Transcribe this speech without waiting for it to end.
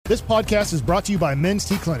This podcast is brought to you by Men's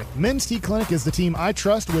T Clinic. Men's T Clinic is the team I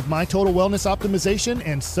trust with my total wellness optimization,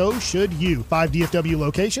 and so should you. 5 DFW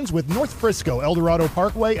locations with North Frisco, El Dorado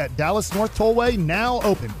Parkway at Dallas North Tollway now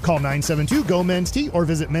open. Call 972-GO-MEN'S-T or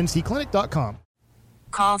visit mensteclinic.com.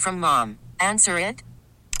 Call from mom. Answer it.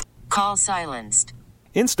 Call silenced.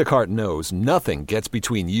 Instacart knows nothing gets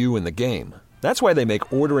between you and the game. That's why they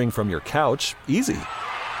make ordering from your couch easy.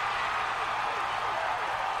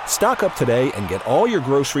 Stock up today and get all your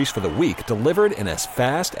groceries for the week delivered in as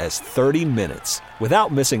fast as 30 minutes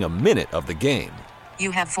without missing a minute of the game.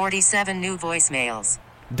 You have 47 new voicemails.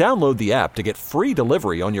 Download the app to get free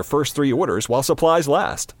delivery on your first 3 orders while supplies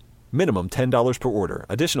last. Minimum $10 per order.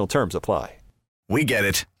 Additional terms apply. We get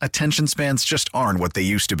it. Attention spans just aren't what they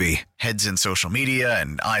used to be. Heads in social media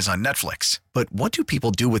and eyes on Netflix. But what do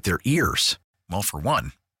people do with their ears? Well, for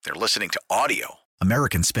one, they're listening to audio.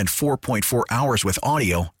 Americans spend 4.4 hours with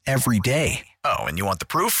audio every day. Oh, and you want the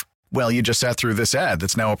proof? Well, you just sat through this ad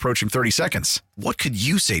that's now approaching 30 seconds. What could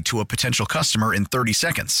you say to a potential customer in 30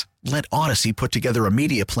 seconds? Let Odyssey put together a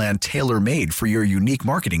media plan tailor-made for your unique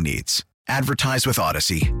marketing needs. Advertise with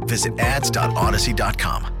Odyssey. Visit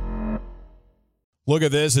ads.odyssey.com. Look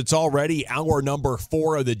at this. It's already hour number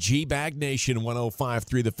 4 of the G-Bag Nation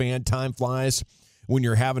 105.3 The Fan. Time flies when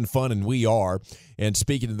you're having fun, and we are. And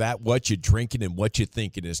speaking of that, what you drinking and what you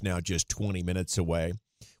thinking is now just 20 minutes away.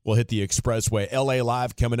 We'll hit the Expressway. LA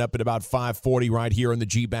Live coming up at about 5:40 right here on the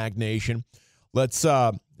G-Bag Nation. Let's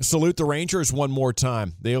salute the Rangers one more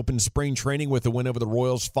time. They opened spring training with a win over the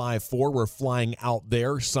Royals 5-4. We're flying out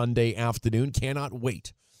there Sunday afternoon. Cannot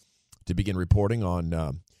wait to begin reporting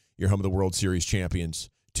on your home of the World Series champions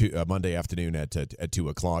Monday afternoon at 2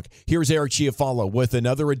 o'clock. Here's Eric Chiafalo with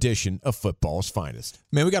another edition of Football's Finest.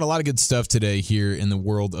 Man, we got a lot of good stuff today here in the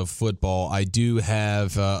world of football. I do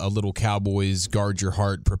have a little Cowboys guard your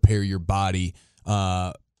heart, prepare your body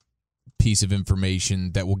piece of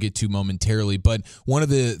information that we'll get to momentarily. But one of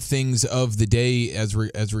the things of the day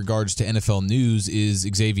as regards to NFL news is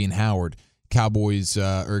Xavier Howard,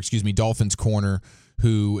 Dolphins corner,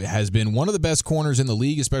 who has been one of the best corners in the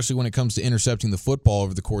league, especially when it comes to intercepting the football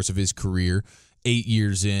over the course of his career. 8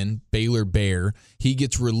 years in, Baylor Bear. He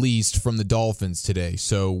gets released from the Dolphins today.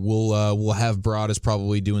 So we'll have Broadus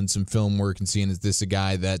probably doing some film work and seeing, is this a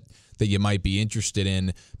guy that you might be interested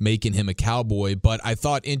in, making him a Cowboy. But I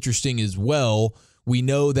thought interesting as well, we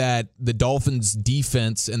know that the Dolphins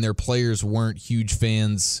defense and their players weren't huge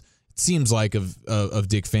fans, it seems like, of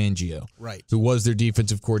Dick Fangio, right? Who was their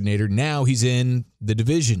defensive coordinator. Now he's in the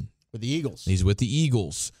division with the Eagles. He's with the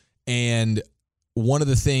Eagles, and one of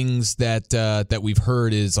the things that we've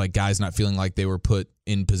heard is like guys not feeling like they were put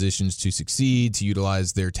in positions to succeed, to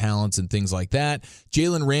utilize their talents and things like that.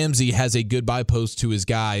 Jalen Ramsey has a goodbye post to his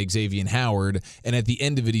guy, Xavier Howard, and at the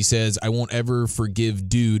end of it he says, "I won't ever forgive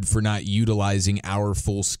dude for not utilizing our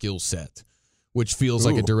full skill set," which feels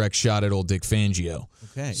like a direct shot at old Dick Fangio.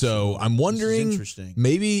 Okay. So I'm wondering,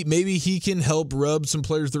 maybe he can help rub some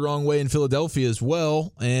players the wrong way in Philadelphia as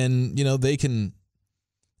well, and they can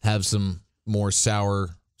have some more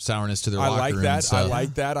sourness to their locker room. I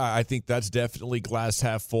like that. I think that's definitely glass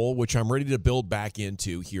half full, which I'm ready to build back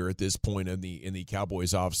into here at this point in the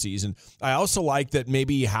Cowboys offseason. I also like that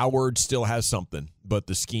maybe Howard still has something, but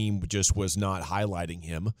the scheme just was not highlighting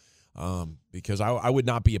him. Because I would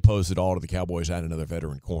not be opposed at all to the Cowboys add another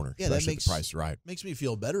veteran corner. Yeah, that makes the price right. Makes me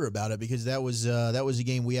feel better about it, because that was a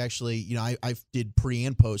game we actually, I did pre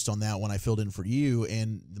and post on that when I filled in for you,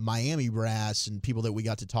 and the Miami brass and people that we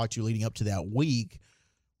got to talk to leading up to that week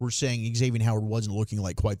were saying Xavier Howard wasn't looking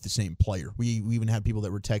like quite the same player. We even had people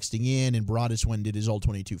that were texting in, and Broadus went and did his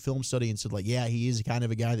all-22 film study and said, yeah, he is kind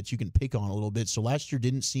of a guy that you can pick on a little bit. So last year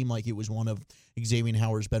didn't seem like it was one of Xavier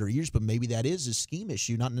Howard's better years, but maybe that is a scheme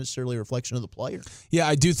issue, not necessarily a reflection of the player. Yeah,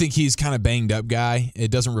 I do think he's kind of banged up guy. It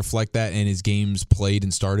doesn't reflect that in his games played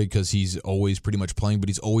and started, because he's always pretty much playing, but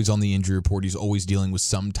he's always on the injury report. He's always dealing with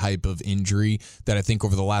some type of injury that I think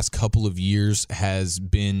over the last couple of years has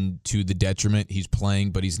been to the detriment. He's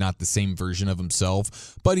playing, but he's not the same version of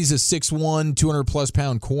himself. But he's a 6'1", 200-plus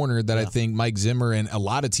pound corner that I think Mike Zimmer and a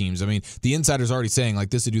lot of teams, the insider's already saying,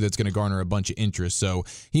 this is a dude that's going to garner a bunch of interest. So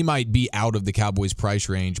he might be out of the Cowboys' price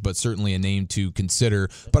range, but certainly a name to consider.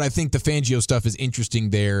 But I think the Fangio stuff is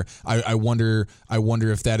interesting there. I wonder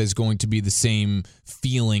if that is going to be the same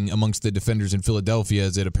feeling amongst the defenders in Philadelphia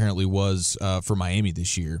as it apparently was for Miami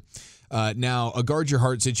this year. Now, a guard your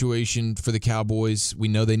heart situation for the Cowboys. We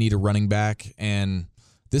know they need a running back, and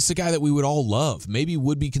this is a guy that we would all love. Maybe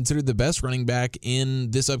would be considered the best running back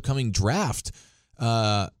in this upcoming draft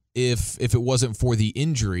if it wasn't for the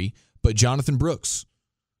injury. But Jonathan Brooks,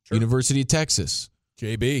 University of Texas.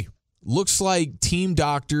 JB. Looks like team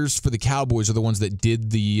doctors for the Cowboys are the ones that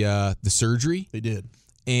did the surgery. They did.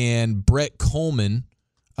 And Brett Coleman,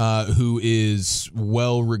 who is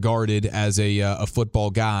well regarded as a football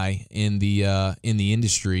guy in the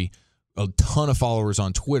industry, a ton of followers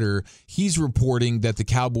on Twitter. He's reporting that the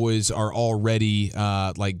Cowboys are already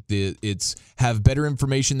have better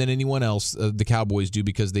information than anyone else. The Cowboys do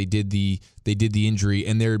because they did the injury,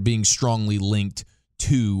 and they're being strongly linked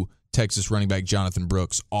to Texas running back Jonathan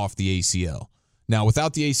Brooks off the ACL. Now,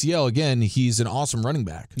 without the ACL, again, he's an awesome running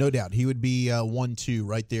back. No doubt. He would be 1-2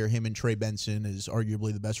 right there. Him and Trey Benson is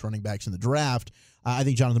arguably the best running backs in the draft. I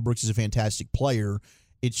think Jonathan Brooks is a fantastic player.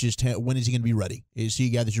 It's just, when is he going to be ready? Is he a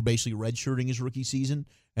guy that you're basically redshirting his rookie season,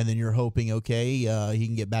 and then you're hoping, he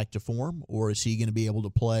can get back to form? Or is he going to be able to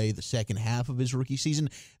play the second half of his rookie season?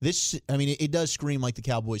 It does scream like the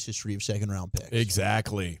Cowboys' history of second-round picks.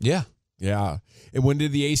 Exactly. Yeah. Yeah. And when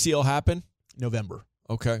did the ACL happen? November.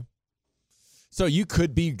 Okay. So you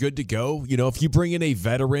could be good to go. If you bring in a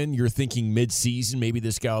veteran, you're thinking mid-season, maybe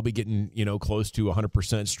this guy will be getting, close to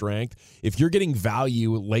 100% strength. If you're getting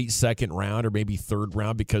value late second round or maybe third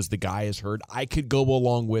round because the guy is hurt, I could go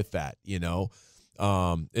along with that,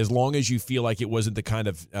 as long as you feel like it wasn't the kind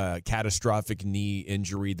of catastrophic knee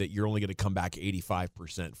injury that you're only going to come back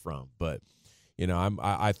 85% from. But,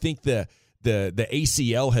 I think the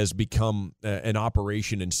ACL has become an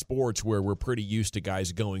operation in sports where we're pretty used to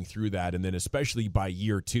guys going through that, and then especially by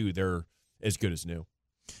year 2, they're as good as new.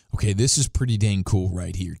 Okay, this is pretty dang cool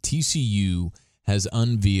right here. TCU has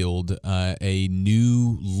unveiled a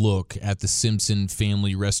new look at the Simpson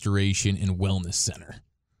Family Restoration and Wellness Center.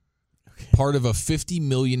 Okay. Part of a $50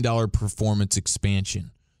 million performance expansion.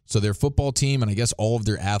 So their football team, and I guess all of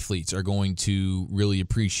their athletes, are going to really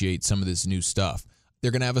appreciate some of this new stuff.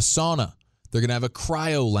 They're going to have a sauna. They're going to have a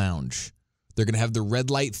cryo lounge. They're going to have the red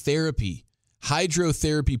light therapy,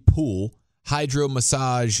 hydrotherapy pool, hydro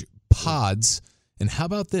massage pods, and how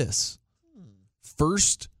about this?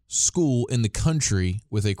 First school in the country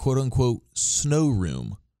with a quote-unquote snow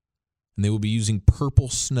room, and they will be using purple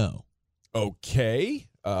snow. Okay.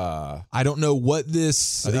 I don't know what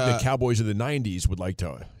this... I think the Cowboys of the 90s would like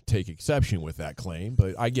to take exception with that claim,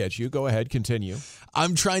 but I get you. Go ahead, continue.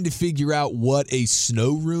 I'm trying to figure out what a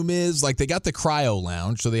snow room is. Like, they got the cryo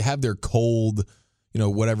lounge, so they have their cold,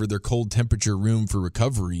 their cold temperature room for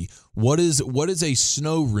recovery. What is a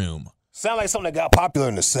snow room? Sound like something that got popular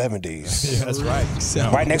in the 70s. Yeah, that's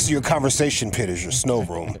right. Right next to your conversation pit is your snow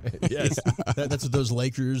room. Yes. That's what those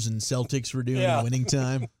Lakers and Celtics were doing in winning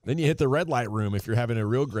time. Then you hit the red light room if you're having a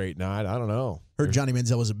real great night. I don't know. Heard Johnny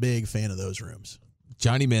Manziel was a big fan of those rooms.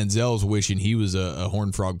 Johnny Manziel's wishing he was a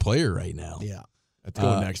Horned Frog player right now. Yeah. That's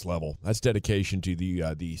going next level. That's dedication to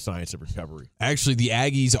the science of recovery. Actually, the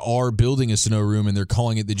Aggies are building a snow room, and they're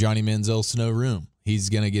calling it the Johnny Manziel Snow Room. He's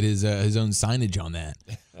going to get his own signage on that.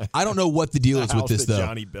 I don't know what the deal is with this, though.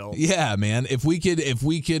 Johnny built. Yeah, man. If we could,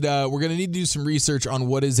 we're going to need to do some research on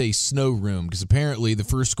what is a snow room, because apparently the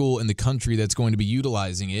first school in the country that's going to be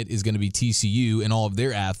utilizing it is going to be TCU and all of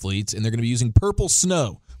their athletes, and they're going to be using purple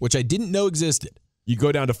snow, which I didn't know existed. You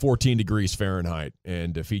go down to 14 degrees Fahrenheit,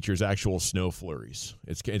 and it features actual snow flurries.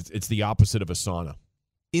 It's the opposite of a sauna.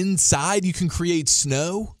 Inside, you can create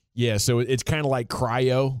snow? Yeah, so it's kind of like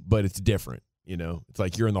cryo, but it's different. It's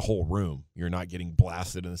like you're in the whole room. You're not getting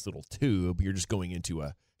blasted in this little tube. You're just going into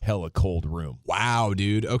a hella cold room. Wow,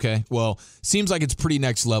 dude. Okay. Well, seems like it's pretty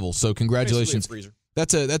next level. So congratulations.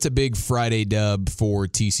 That's a big Friday dub for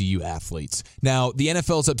TCU athletes. Now, the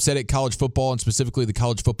NFL's upset at college football, and specifically the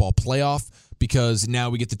college football playoff, because now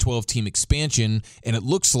we get the 12-team expansion, and it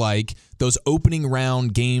looks like those opening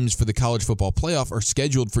round games for the college football playoff are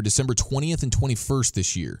scheduled for December 20th and 21st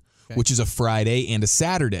this year, which is a Friday and a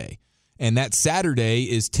Saturday. And that Saturday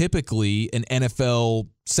is typically an NFL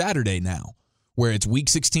Saturday now, where it's week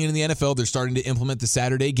 16 in the NFL. They're starting to implement the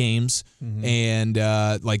Saturday games. Mm-hmm.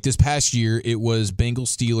 And like this past year, it was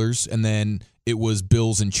Bengals Steelers, and then it was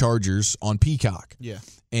Bills and Chargers on Peacock. Yeah.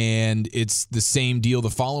 And it's the same deal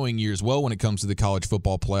the following year as well when it comes to the college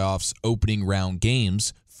football playoffs opening round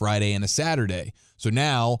games, Friday and a Saturday. So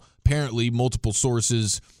now, apparently, multiple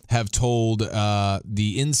sources have told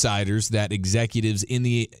the insiders that executives in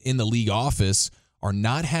the league office are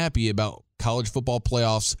not happy about college football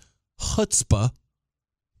playoffs chutzpah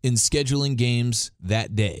in scheduling games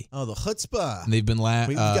that day. Oh, the chutzpah. And they've been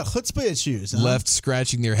we got chutzpah issues. Huh? Left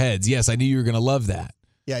scratching their heads. Yes, I knew you were going to love that.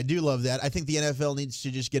 Yeah, I do love that. I think the NFL needs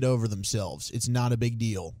to just get over themselves. It's not a big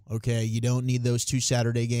deal, okay? You don't need those 2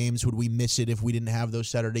 Saturday games. Would we miss it if we didn't have those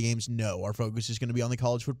Saturday games? No. Our focus is going to be on the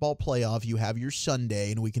college football playoff. You have your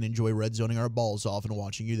Sunday, and we can enjoy red zoning our balls off and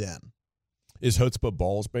watching you then. Is chutzpah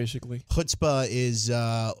balls, basically? Chutzpah is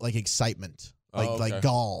like excitement, like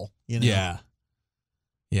gall. Yeah.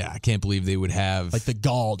 Yeah, I can't believe they would have like the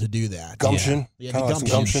gall to do that. Gumption. Yeah, the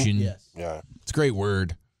gumption. Yes. Yeah. It's a great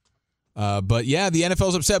word. But yeah, the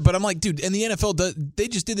NFL's upset. But I'm like, dude, and the NFL they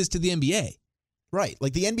just did this to the NBA. Right.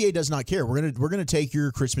 Like the NBA does not care. We're gonna take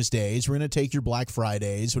your Christmas days, we're gonna take your Black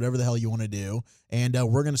Fridays, whatever the hell you want to do, and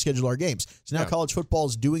we're gonna schedule our games. So now college football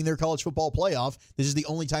is doing their college football playoff. This is the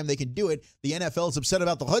only time they can do it. The NFL is upset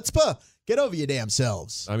about the chutzpah. Get over your damn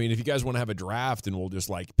selves. I mean, if you guys want to have a draft and we'll just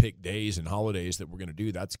like pick days and holidays that we're going to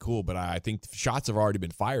do, that's cool. But I think shots have already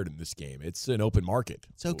been fired in this game. It's an open market.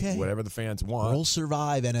 It's okay. Whatever the fans want. We'll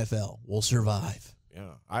survive, NFL. We'll survive.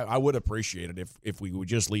 Yeah, I would appreciate it if we would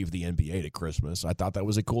just leave the NBA to Christmas. I thought that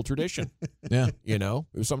was a cool tradition. Yeah. It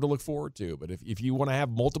was something to look forward to. But if you want to have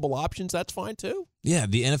multiple options, that's fine too. Yeah,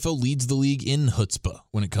 the NFL leads the league in chutzpah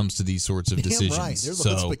when it comes to these sorts of decisions. Right. They're the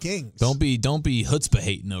chutzpah kings. Don't be chutzpah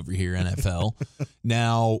hating over here, NFL.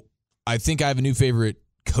 Now, I think I have a new favorite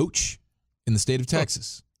coach in the state of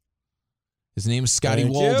Texas. His name is Scotty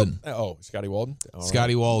Walden. Oh, Scotty Walden?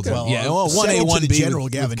 Scotty Walden. Well, yeah, 1A, 1B. General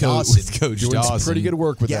with Gavin Coach Doing Dawson. some pretty good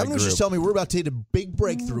work with that Gavin was group. just telling me we're about to take a big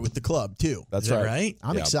breakthrough with the club, too. That's Is that right. right?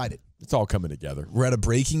 I'm excited. It's all coming together. We're at a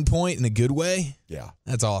breaking point in a good way. Yeah.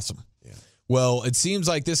 That's awesome. Yeah. Well, it seems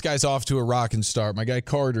like this guy's off to a rocking start. My guy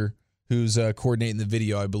Carter, who's coordinating the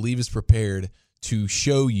video, I believe is prepared to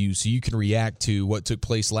show you so you can react to what took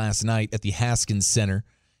place last night at the Haskins Center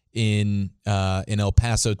in El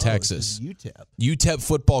Paso, Texas. UTEP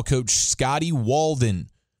football coach Scotty Walden,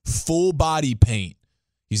 full body paint.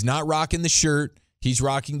 He's not rocking the shirt. He's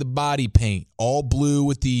rocking the body paint, all blue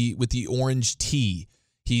with the orange tee.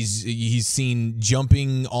 He's seen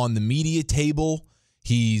jumping on the media table.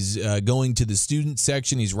 He's going to the student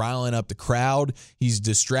section. He's riling up the crowd. He's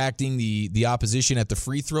distracting the opposition at the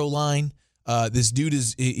free throw line. This dude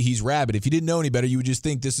he's rabid. If you didn't know any better, you would just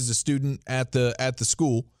think this is a student at the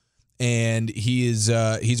school. And he's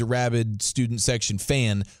a rabid student section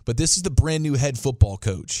fan, but this is the brand new head football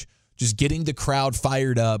coach. Just getting the crowd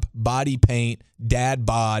fired up, body paint, dad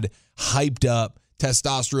bod, hyped up,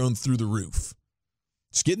 testosterone through the roof.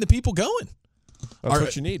 Just getting the people going. That's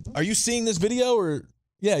what you need. Are you seeing this video? Or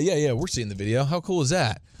yeah, we're seeing the video. How cool is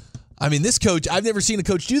that? I mean, this coach, I've never seen a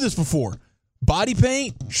coach do this before. Body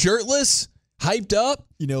paint, shirtless, hyped up.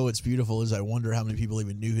 You know what's beautiful is I wonder how many people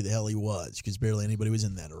even knew who the hell he was because barely anybody was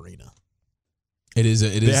in that arena. They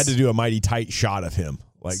had to do a mighty tight shot of him.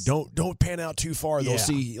 Like, don't pan out too far. They'll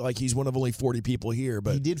see like he's one of only 40 people here.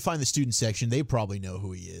 But he did find the student section. They probably know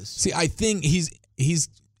who he is. See, I think he's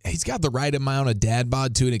got the right amount of dad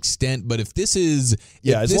bod to an extent, but if this is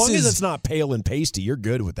as long as it's not pale and pasty, you're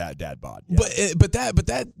good with that dad bod. Yeah. But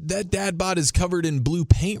that dad bod is covered in blue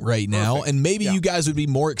paint right now. Perfect. And maybe you guys would be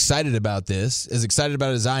more excited about this, as excited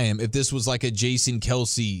about it as I am, if this was like a Jason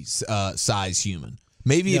Kelsey size human.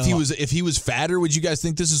 Maybe if he was fatter, would you guys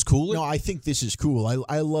think this is cooler? No, I think this is cool.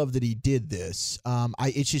 I love that he did this.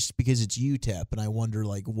 It's just because it's UTEP, and I wonder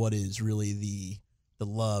like what is really the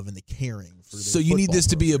love and the caring for. So you need this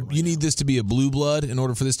to be this to be a blue blood in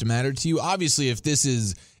order for this to matter to you. Obviously, if this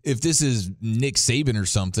is Nick Saban or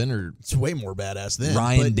something, or it's way more badass than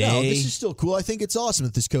Ryan Day. No, this is still cool. I think it's awesome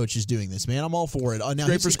that this coach is doing this, man. I'm all for it. Now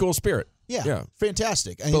great for school spirit. Yeah,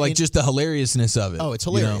 fantastic. But just the hilariousness of it. Oh, it's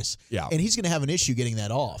hilarious. Yeah, and he's going to have an issue getting that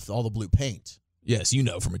off, all the blue paint. Yes,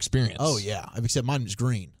 from experience. Oh yeah, except mine was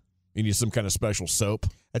green. You need some kind of special soap.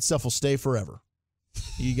 That stuff will stay forever.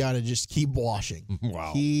 You got to just keep washing.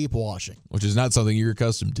 Wow. Keep washing. Which is not something you're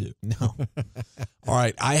accustomed to. No. All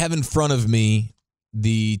right. I have in front of me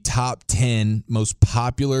the top 10 most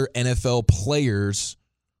popular NFL players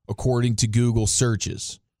according to Google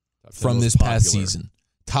searches from this past season.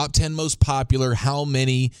 Top 10 most popular. How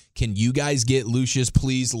many can you guys get? Lucius,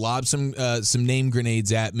 please lob some name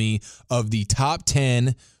grenades at me of the top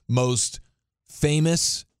 10 most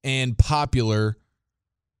famous and popular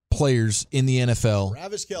players in the NFL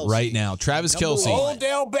right now. Travis Kelce.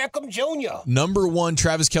 Odell Beckham Jr. Number one,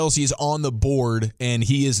 Travis Kelce is on the board, and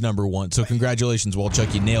he is number one. So congratulations, Whatcha.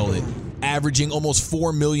 You nailed it. Averaging almost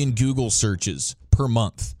 4 million Google searches per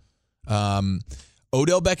month.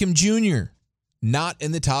 Odell Beckham Jr., not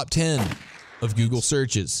in the top 10 of Google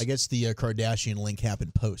searches. I guess the Kardashian link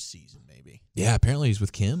happened postseason, maybe. Yeah, apparently he's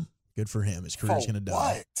with Kim. Good for him. His career's going to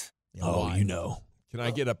die. What? You know. Can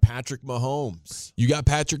I get a Patrick Mahomes? You got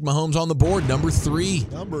Patrick Mahomes on the board, number 3.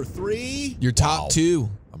 Number 3. Your top 2.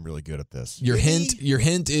 I'm really good at this. Your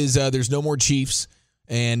hint is there's no more Chiefs.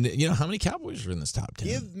 And, how many Cowboys are in this top 10?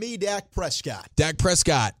 Give me Dak Prescott. Dak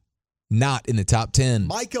Prescott, Not in the top 10.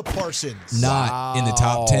 Micah Parsons. Not in the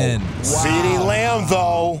top 10. CeeDee Lamb,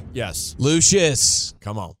 though. Yes. Lucius.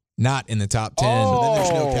 Come on. Not in the top 10. So then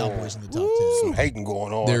there's no Cowboys in the top 10. Some hating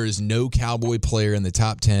going on. There is no Cowboy player in the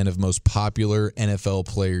top 10 of most popular NFL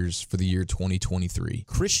players for the year 2023.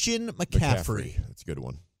 Christian McCaffrey. That's a good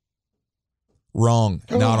one. Wrong.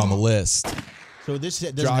 Not on the list. So this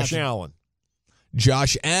doesn't Josh Allen.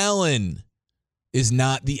 Josh Allen is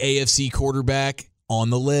not the AFC quarterback on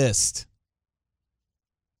the list.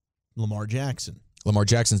 Lamar Jackson. Lamar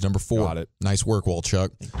Jackson's number 4. Got it. Nice work,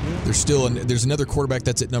 Walchuck. There's another quarterback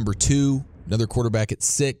that's at number 2, another quarterback at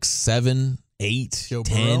 6, 7, 8, Joe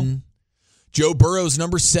 10. Burrow? Joe Burrow's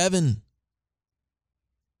number 7.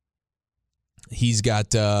 He's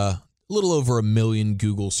got a little over 1 million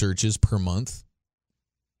Google searches per month.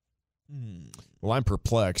 Well, I'm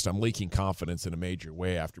perplexed. I'm leaking confidence in a major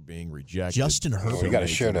way after being rejected. Justin Herbert. We got to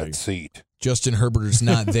share that seat. Justin Herbert is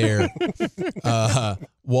not there.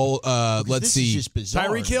 Let's This see. is just bizarre.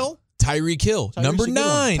 Tyreek Hill? Tyreek Hill, Tyreek's number a good one.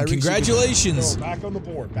 9. Tyreek's a good Congratulations. Back on the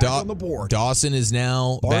board. Back on the board. Dawson is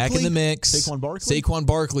now back in Barkley? the mix. Saquon Barkley? Saquon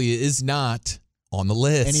Barkley is not on the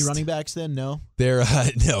list. Any running backs then? No.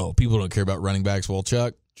 No, people don't care about running backs. Well,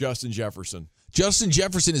 Chuck. Justin Jefferson. Justin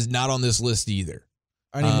Jefferson is not on this list either.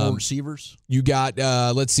 Any more receivers? You got,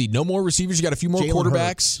 let's see, no more receivers. You got a few more Jalen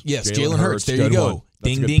quarterbacks. Hurts. Yes, Jalen Jalen Hurts, Hurts. There good you go. one. That's a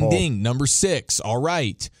Ding, good ding, pull. ding. Number 6. All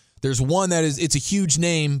right. There's one that it's a huge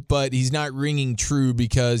name, but he's not ringing true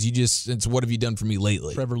because it's what have you done for me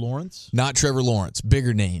lately? Trevor Lawrence? Not Trevor Lawrence.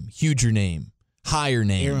 Bigger name, huger name, higher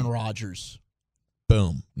name. Aaron Rodgers.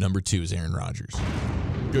 Boom. Number 2 is Aaron Rodgers.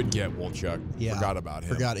 Good get, Wolchuk. Yeah. Forgot about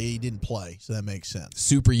him. Forgot he didn't play, so that makes sense.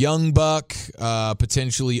 Super young buck,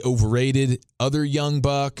 potentially overrated. Other young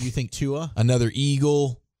buck, You think Tua? another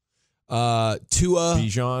Eagle. Tua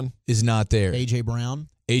Bijan. is not there. A.J. Brown?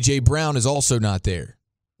 A.J. Brown is also not there.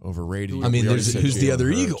 Overrated. I mean, We already said who's the Jalen other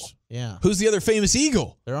Hurts. Eagle? Yeah. Who's the other famous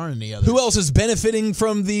Eagle? There aren't any others. Who else is benefiting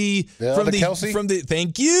from the Kelce?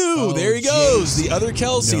 Thank you. Oh, there he goes. Jason. The other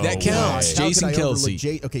Kelsey. No that counts. way. How Jason could I overlook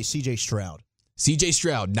Kelsey. C.J. Stroud. CJ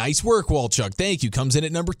Stroud. Nice work, Walchuck. Thank you. Comes in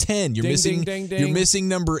at number 10. You're Ding, missing ding, ding, You're ding. missing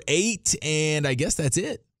number 8, and I guess that's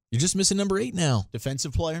it. You're just missing number 8 now.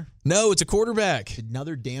 Defensive player? No, it's a quarterback.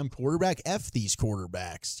 Another damn quarterback? F these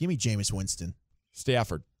quarterbacks. Give me Jameis Winston.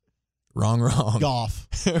 Stafford. Wrong. Goff.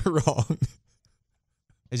 Wrong.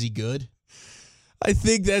 Is he good? I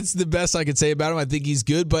think that's the best I could say about him. I think he's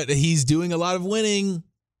good, but he's doing a lot of winning.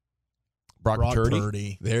 Brock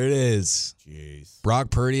Purdy. There it is. Jeez. Brock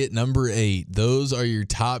Purdy at number 8. Those are your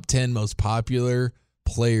top 10 most popular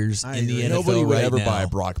players I in the agree. NFL Nobody would right ever now. buy a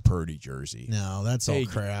Brock Purdy jersey. No, that's all Hey,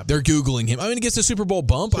 crap. They're Googling him. I mean, he gets a Super Bowl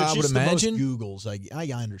bump, So it's I would just the most imagine. Googles.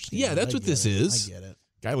 I understand. Yeah, that's I what get this it. is. I get it.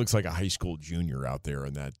 Guy looks like a high school junior out there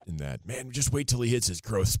in that. Man, just wait till he hits his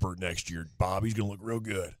growth spurt next year, Bob. He's going to look real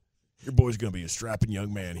good. Your boy's going to be a strapping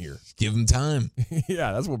young man here. Give him time.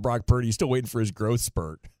 Yeah, that's what Brock Purdy. He's still waiting for his growth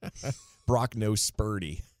spurt. Brock no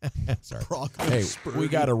spurty. Sorry. Brock Hey, we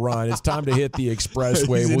got to run. It's time to hit the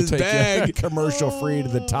Expressway. He's in We'll his take bag. you commercial free to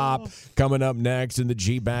the top. Coming up next in the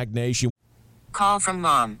G-Bag Nation. Call from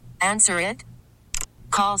mom. Answer it.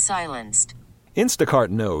 Call silenced. Instacart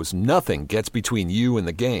knows nothing gets between you and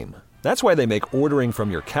the game. That's why they make ordering from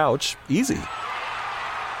your couch easy.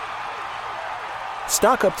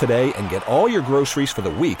 Stock up today and get all your groceries for the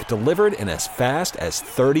week delivered in as fast as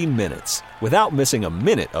 30 minutes without missing a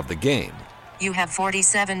minute of the game. You have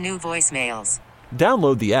 47 new voicemails.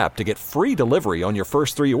 Download the app to get free delivery on your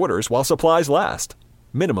first 3 orders while supplies last.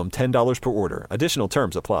 Minimum $10 per order. Additional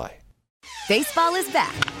terms apply. Baseball is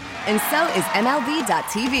back, and so is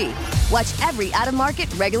MLB.tv. Watch every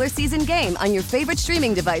out-of-market regular season game on your favorite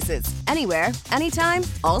streaming devices, anywhere, anytime,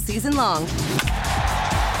 all season long.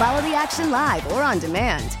 Follow the action live or on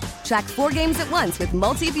demand. Track 4 games at once with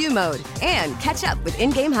multi-view mode and catch up with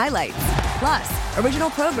in-game highlights. Plus,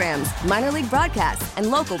 original programs, minor league broadcasts,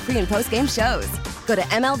 and local pre- and post-game shows. Go to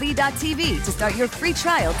MLB.tv to start your free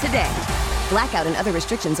trial today. Blackout and other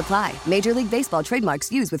restrictions apply. Major League Baseball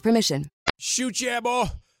trademarks used with permission. Shoot, yeah, boy.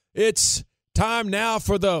 It's time now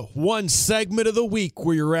for the one segment of the week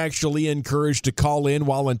where you're actually encouraged to call in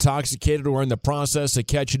while intoxicated or in the process of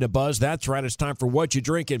catching a buzz. That's right. It's time for What You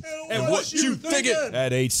Drinking and What You Thinking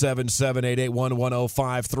at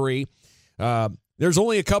 877-881-1053. There's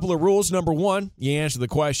only a couple of rules. Number 1, you answer the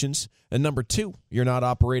questions. And number 2, you're not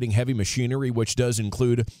operating heavy machinery, which does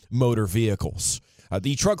include motor vehicles.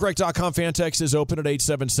 The truckwreck.com fan text is open at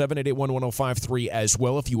 877-881-1053 as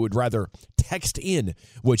well. If you would rather text in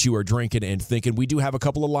what you are drinking and thinking, we do have a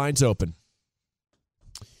couple of lines open.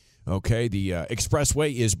 Okay, the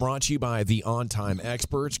Expressway is brought to you by the On Time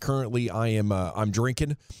Experts. Currently, I'm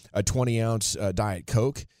drinking a 20-ounce Diet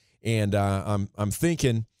Coke, and I'm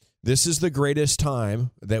thinking this is the greatest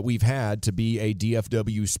time that we've had to be a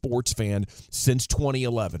DFW sports fan since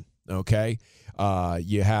 2011. Okay.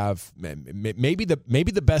 You have maybe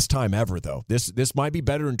the best time ever, though. This might be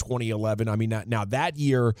better in 2011. I mean, now that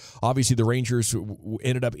year, obviously the Rangers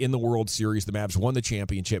ended up in the World Series. The Mavs won the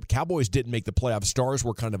championship. Cowboys didn't make the playoffs. Stars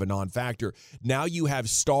were kind of a non-factor. Now you have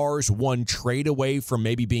Stars one trade away from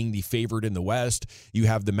maybe being the favorite in the West. You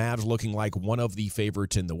have the Mavs looking like one of the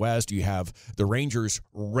favorites in the West. You have the Rangers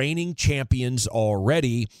reigning champions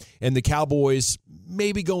already, and the Cowboys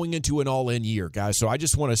maybe going into an all-in year, guys. So I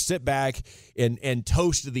just want to sit back and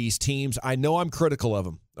toast these teams. I know I'm critical of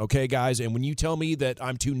them, okay, guys? And when you tell me that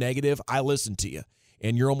I'm too negative, I listen to you.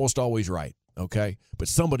 And you're almost always right, okay? But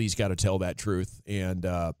somebody's got to tell that truth. And,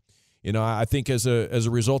 I think as a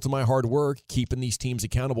result of my hard work, keeping these teams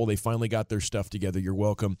accountable, they finally got their stuff together. You're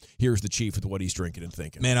welcome. Here's the Chief with what he's drinking and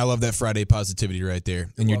thinking. Man, I love that Friday positivity right there.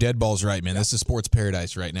 And your dead ball's right, man. This is sports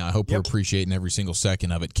paradise right now. I hope we're appreciating every single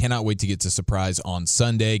second of it. Cannot wait to get to Surprise on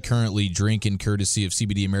Sunday. Currently drinking courtesy of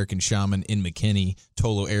CBD American Shaman in McKinney,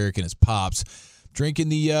 Tolo Eric and his pops. Drinking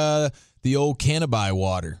the old Cannabi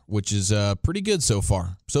water, which is pretty good so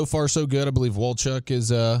far. So far, so good. I believe Whatcha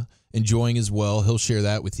is enjoying as well. He'll share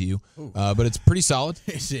that with you. But it's pretty solid.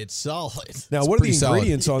 It's solid. Now, what are the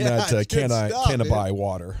ingredients on that Cannabi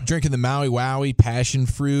water? Drinking the Maui Wowie passion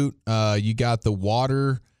fruit. You got the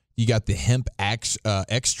water. You got the hemp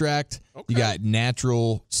extract. Okay. You got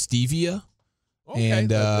natural stevia. Okay. And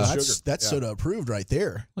that's soda approved right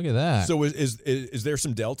there. Look at that. So is there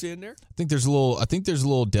some Delta in there? I think there's a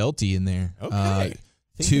little Delta in there. Okay.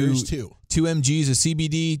 Two 2 mgs of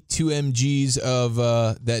CBD, 2 mgs of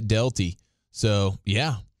that Delta. So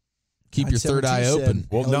yeah, keep your third eye open.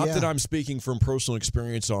 Well, not that I'm speaking from personal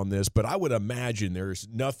experience on this, but I would imagine there's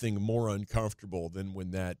nothing more uncomfortable than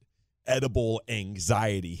when that edible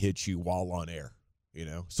anxiety hits you while on air.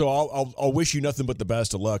 So I'll wish you nothing but the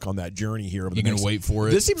best of luck on that journey here. You're gonna wait for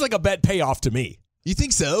it. This seems like a bet payoff to me. You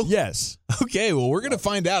think so? Yes. Okay, well, we're going to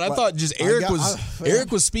find out. I thought just Eric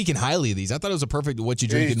was speaking highly of these. I thought it was a perfect what you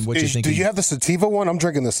drinking and what you're thinking. Do you have the sativa one? I'm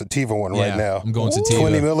drinking the sativa one right now. I'm going sativa.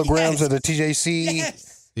 20 milligrams of the THC.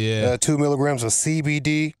 Yes. Yeah. 2 milligrams of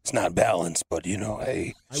CBD. It's not balanced, but,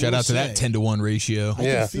 hey. Shout out to that 10-to-1 ratio. I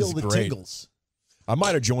can feel the tingles. I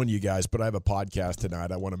might have joined you guys, but I have a podcast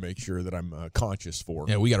tonight I want to make sure that I'm conscious for.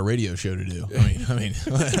 Yeah, we got a radio show to do. I mean,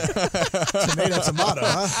 tomato,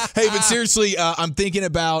 huh? Hey, but seriously, I'm thinking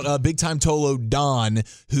about big-time Tolo Don,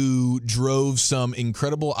 who drove some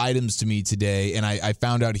incredible items to me today, and I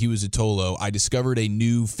found out he was a Tolo. I discovered a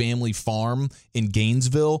new family farm in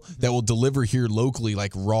Gainesville that will deliver here locally,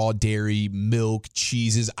 like raw dairy, milk,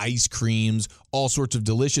 cheeses, ice creams, all sorts of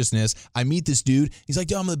deliciousness. I meet this dude. He's like,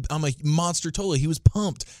 I'm a monster Tolo. He was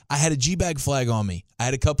pumped. I had a G-Bag flag on me. I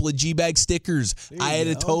had a couple of G-Bag stickers. I had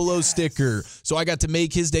a Tolo sticker. So I got to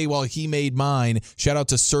make his day while he made mine. Shout out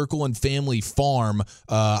to Circle and Family Farm.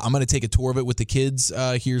 I'm going to take a tour of it with the kids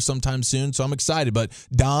here sometime soon. So I'm excited. But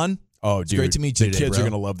Don, it's great to meet you today, the kids bro. are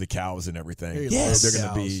going to love the cows and everything. Yes. They're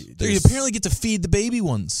going to be. They apparently get to feed the baby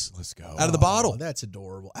ones. Let's go. Out of the bottle. That's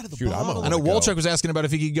adorable. Out of the Shoot, bottle. I know Walchuk was asking about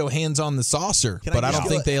if he could go hands on the saucer, but I don't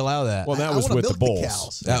think they allow that. Well, that was with the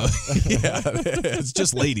bulls. It's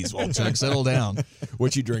just ladies, Walchuk. Settle down.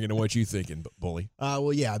 What you drinking and what you thinking, Bully?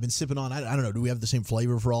 Well, yeah, I've been sipping on. I don't know. Do we have the same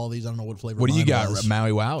flavor for all of these? I don't know what flavor. What do you got, was. Maui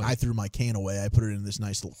Wowie? I threw my can away. I put it in this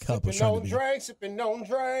nice little cup. Sipping on drink.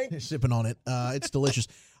 Sipping on it. It's delicious.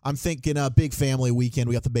 I'm thinking big family weekend.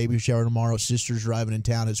 We got the baby shower tomorrow. Sister's driving in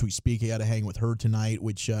town as we speak. I got to hang with her tonight,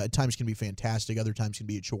 which at times can be fantastic. Other times can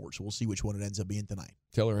be a chore. So we'll see which one it ends up being tonight.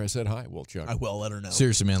 Tell her I said hi, Chuck. I will let her know.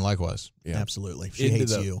 Seriously, man. Likewise. Yeah. Absolutely. She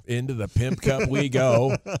hates you. Into the Pimp Cup we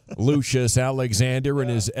go. Lucius Alexander in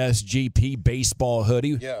his SGP baseball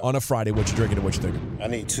hoodie on a Friday. What you drinking and what you thinking? I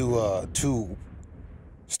need two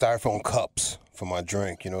styrofoam cups for my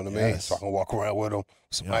drink, you know what I mean? So I can walk around with them,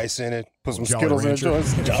 some ice in it, put some Skittles in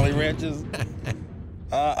it, Jolly Ranchers.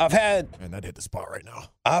 I've had... Man, that hit the spot right now.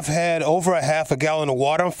 I've had over a half a gallon of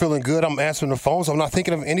water. I'm feeling good. I'm answering the phone, so I'm not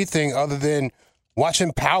thinking of anything other than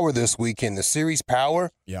watching Power this weekend, the series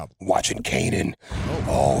Power. Yeah. Watching Kanan.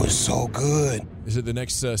 Oh, it's so good. Is it the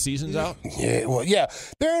next season's out? Yeah, well, yeah.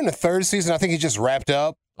 They're in the third season. I think he just wrapped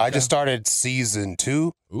up. Okay. I just started season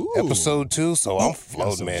 2, episode 2, so I'm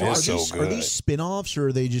floating, man. It's so good. Are these spin-offs, or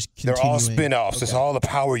are they just continuing? They're all spin-offs. Okay. It's all the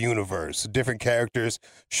Power universe. Different characters,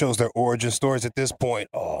 shows their origin stories at this point.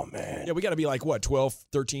 Oh, man. Yeah, we got to be like, 12,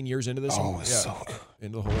 13 years into this? Oh, it's so good.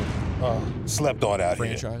 Into the whole slept on out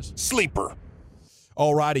franchise. Here. Sleeper.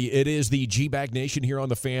 All righty, it is the G-Bag Nation here on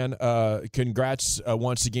the Fan. Congrats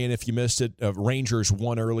once again if you missed it. Rangers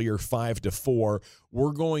won earlier 5-4.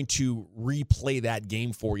 We're going to replay that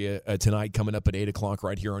game for you tonight coming up at 8 o'clock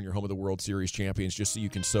right here on your home of the World Series champions, just so you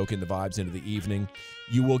can soak in the vibes into the evening.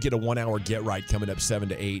 You will get a 1-hour get-right coming up 7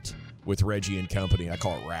 to 8 with Reggie and company. I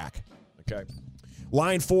call it Rack. Okay.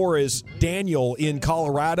 Line 4 is Daniel in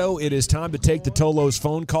Colorado. It is time to take the Tolos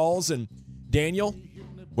phone calls. And Daniel,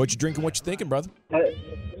 what you drinking, what you thinking, brother?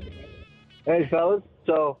 Hey, fellas.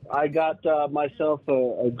 So I got myself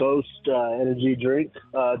a Ghost energy drink,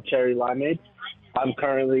 cherry limeade. I'm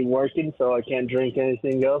currently working, so I can't drink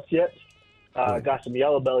anything else yet. I got some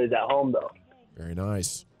Yellow Bellies at home, though. Very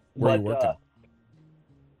nice. Where are you working?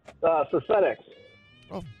 For FedEx.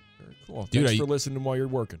 Oh, very cool. Dude, thanks for listening while you're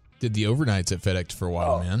working. Did the overnights at FedEx for a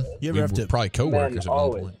while, man. You ever have to probably coworkers at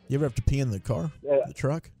one point. You ever have to pee in the car, the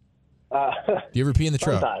truck? Do you ever pee in the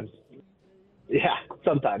truck? Sometimes. Yeah,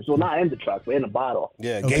 sometimes. Well, not in the truck, but in a bottle.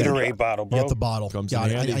 Yeah, Gatorade bottle, bro. You got the bottle.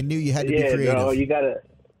 Got it. I knew you had to be creative. No, you got to.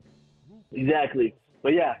 Exactly.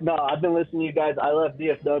 But yeah, no, I've been listening to you guys. I left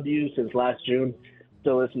DFW since last June.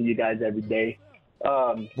 Still listening to you guys every day.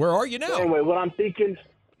 Where are you now? Anyway, what I'm thinking,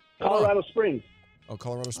 Colorado Springs. Oh,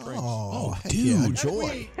 Colorado Springs. Oh, dude,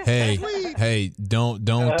 joy. Hey, don't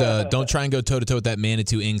try and go toe to toe with that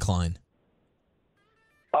Manitou incline.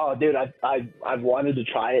 Oh, dude, I've wanted to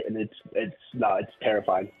try it, and it's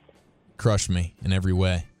terrifying. Crushed me in every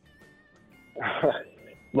way.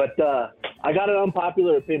 But I got an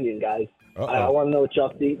unpopular opinion, guys. I want to know what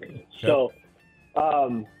y'all think. Okay. So,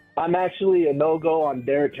 I'm actually a no-go on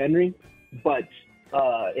Derrick Henry, but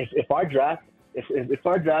if our draft is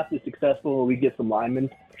successful and we get some linemen,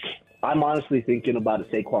 I'm honestly thinking about a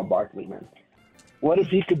Saquon Barkley, man. What if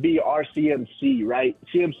he could be our CMC, right?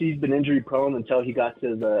 CMC's been injury prone until he got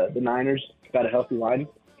to the Niners, got a healthy line.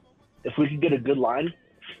 If we could get a good line,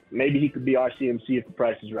 maybe he could be our CMC if the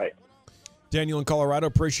price is right. Daniel in Colorado,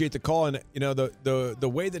 appreciate the call. And, you know, the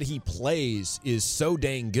way that he plays is so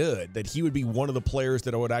dang good that he would be one of the players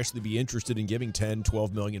that I would actually be interested in giving $10,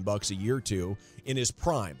 $12 million a year to in his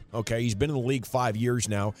prime. Okay, he's been in the league 5 years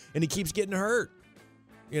now, and he keeps getting hurt.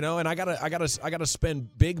 You know, and I gotta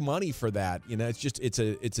spend big money for that. You know,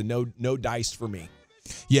 it's a no dice for me.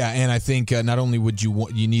 Yeah, and I think not only would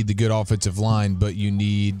you need the good offensive line, but you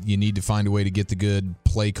need to find a way to get the good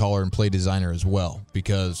play caller and play designer as well,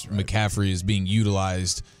 because McCaffrey is being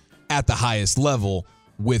utilized at the highest level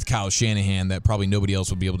with Kyle Shanahan that probably nobody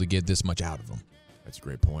else would be able to get this much out of him. That's a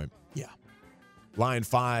great point. Yeah. Line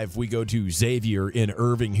 5, we go to Xavier in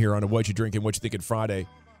Irving here on a What You Drinking, What You Thinking Friday.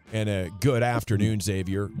 And a good afternoon,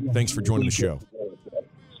 Xavier. Thanks for joining the show.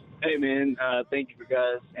 Hey, man. Thank you for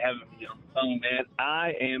guys having me on the phone, man.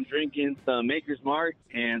 I am drinking some Maker's Mark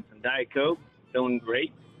and some Diet Coke. Feeling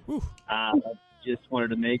great. Just wanted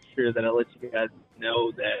to make sure that I let you guys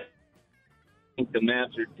know that I think the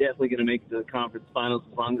Mavs are definitely going to make the conference finals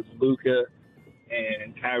as long as Luka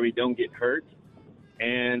and Kyrie don't get hurt.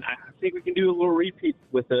 And I think we can do a little repeat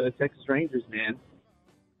with the Texas Rangers, man.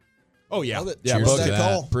 Oh, yeah. Yeah, book that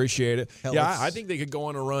call. Appreciate it. Hell, yeah, I think they could go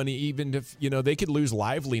on a run even if, you know, they could lose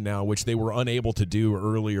Lively now, which they were unable to do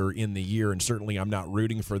earlier in the year, and certainly I'm not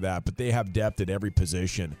rooting for that, but they have depth at every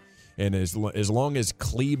position. And as long as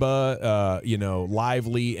Kleba,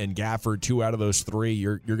 Lively, and Gafford, 2 out of those 3,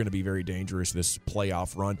 you're going to be very dangerous this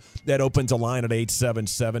playoff run. That opens a line at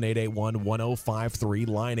 877-781-1053.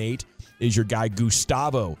 Line 8 is your guy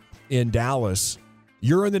Gustavo in Dallas.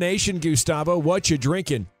 You're in the nation, Gustavo. What you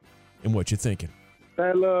drinking? And what you thinking?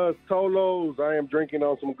 Fellas, Tolos, I am drinking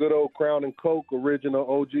on some good old Crown and Coke, original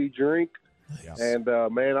OG drink. Yes. And,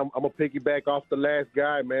 man, I'm going to piggyback off the last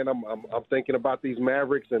guy, man. I'm thinking about these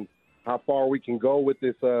Mavericks and how far we can go with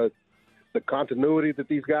this, the continuity that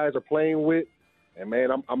these guys are playing with. And, man,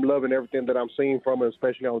 I'm loving everything that I'm seeing from him,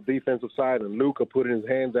 especially on the defensive side, and Luka putting his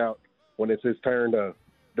hands out when it's his turn to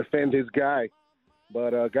defend his guy.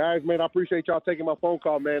 But, guys, man, I appreciate y'all taking my phone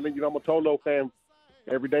call, man. And, you know, I'm a Tolo fan.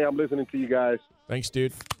 Every day I'm listening to you guys. Thanks,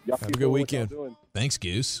 dude. Y'all have a good weekend. Thanks,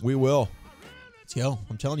 Goose. We will. Let's go.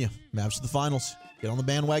 I'm telling you, Mavs to the finals. Get on the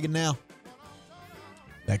bandwagon now.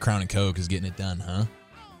 That Crown and Coke is getting it done, huh?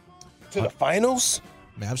 To the finals?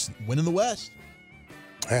 Mavs winning the West.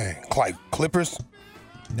 Hey, Clippers?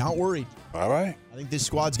 Not worried. All right. I think this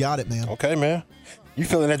squad's got it, man. Okay, man. You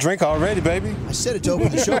feeling that drink already, baby? I said it to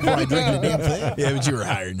open the show before I drank the damn thing. Yeah, but you were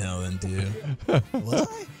hired now then, too. Was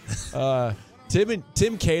I?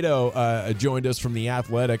 Tim Cato joined us from The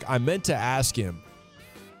Athletic. I meant to ask him,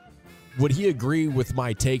 would he agree with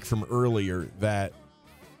my take from earlier that,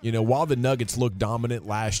 you know, while the Nuggets looked dominant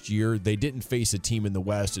last year, they didn't face a team in the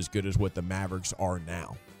West as good as what the Mavericks are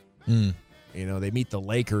now? They meet the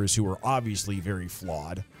Lakers, who are obviously very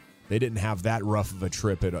flawed. They didn't have that rough of a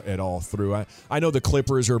trip at all through. I know the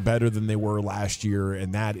Clippers are better than they were last year,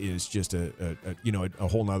 and that is just a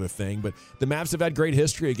whole nother thing. But the Mavs have had great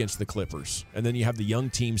history against the Clippers, and then you have the young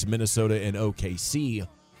teams, Minnesota and OKC.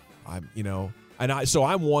 So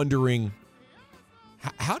I'm wondering,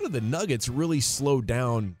 how do the Nuggets really slow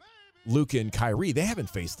down Luka and Kyrie? They haven't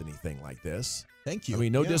faced anything like this. Thank you. I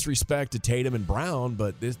mean, no disrespect to Tatum and Brown,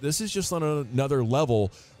 but this is just on another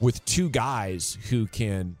level with two guys who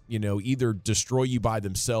can, either destroy you by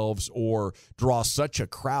themselves or draw such a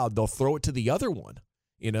crowd, they'll throw it to the other one,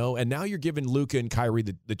 And now you're giving Luka and Kyrie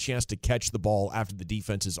the chance to catch the ball after the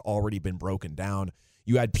defense has already been broken down.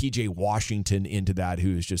 You add P.J. Washington into that,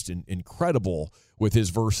 who is just incredible with his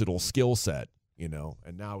versatile skill set.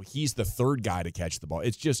 And now he's the third guy to catch the ball.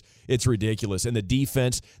 It's ridiculous. And the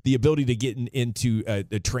defense, the ability to get into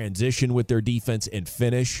a transition with their defense and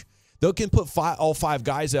finish. They can put all five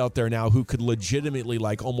guys out there now who could legitimately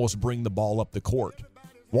almost bring the ball up the court.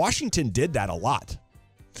 Washington did that a lot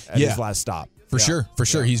at his last stop. For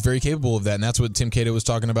sure. He's very capable of that, and that's what Tim Cato was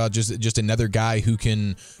talking about. Just another guy who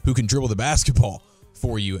can dribble the basketball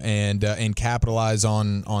for you and capitalize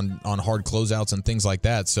on hard closeouts and things like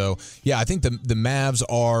that. So, yeah, I think the Mavs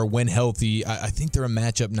are, when healthy, I think they're a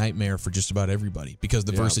matchup nightmare for just about everybody because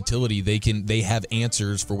the versatility, they have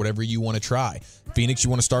answers for whatever you want to try. Phoenix, you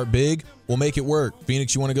want to start big? We'll make it work.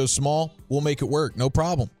 Phoenix, you want to go small? We'll make it work. No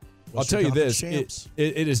problem. I'll tell you this, it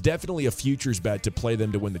is definitely a futures bet to play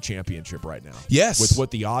them to win the championship right now. Yes. With what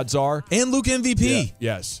the odds are. And Luke MVP. Yeah,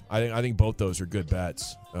 yes. I think both those are good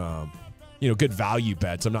bets. Good value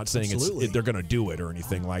bets. I'm not saying they're going to do it or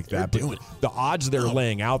anything like that. But the odds they're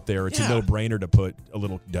laying out there, it's a no-brainer to put a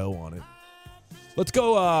little dough on it. Let's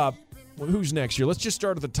go. Who's next here? Let's just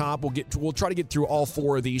start at the top. We'll try to get through all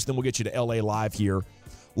four of these. Then we'll get you to LA Live here.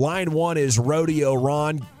 Line one is Rodeo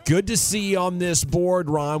Ron. Good to see you on this board,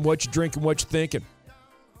 Ron. What you drinking? What you thinking?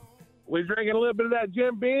 We're drinking a little bit of that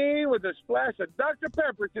Jim Beam with a splash of Dr.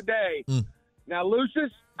 Pepper today. Now,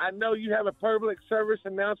 Lucius, I know you have a public service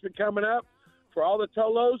announcement coming up for all the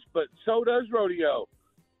Tolos, but so does Rodeo.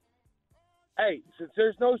 Hey, since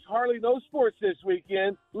there's hardly no sports this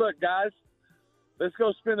weekend, look, guys, let's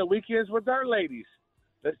go spend the weekends with our ladies.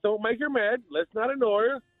 Let's don't make her mad. Let's not annoy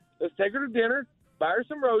her. Let's take her to dinner, buy her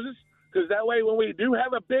some roses, because that way when we do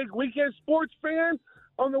have a big weekend sports fan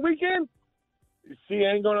on the weekend, she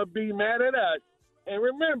ain't going to be mad at us. And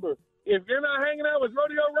remember, if you're not hanging out with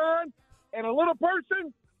Rodeo Ron and a little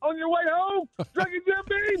person on your way home, drinking Jim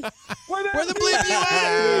Beam, where the bleep you at?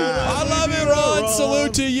 I love it, Ron.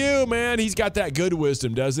 Salute to you, man. He's got that good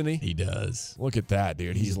wisdom, doesn't he? He does. Look at that,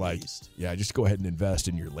 dude. He's like, just go ahead and invest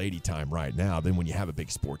in your lady time right now. Then when you have a big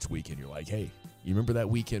sports weekend, you're like, hey, you remember that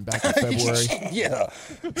weekend back in February? Yeah.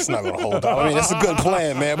 It's not going to hold up. I mean, it's a good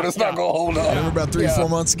plan, man, but it's not going to hold up. Remember about 3-4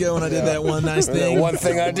 months ago when I did that one nice thing? One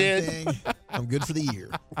thing I did. I'm good for the year.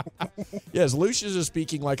 Yes, Lucius is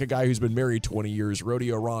speaking like a guy who's been married 20 years.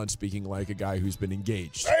 Rodeo Ron speaking like a guy who's been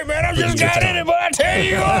engaged. Hey, man, I just got in it, but I tell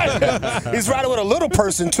you what. He's riding with a little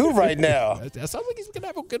person, too, right now. That sounds like he's going to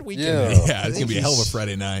have a good weekend. Yeah, it's going to be a hell of a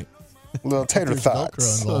Friday night. Little tater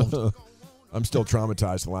thoughts. I'm still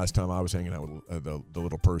traumatized the last time I was hanging out with the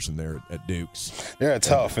little person there at Duke's. They're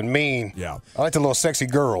tough and mean. Yeah. I like the little sexy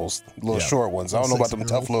girls, the little short ones. I don't know about them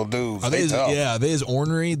tough little dudes. Are they as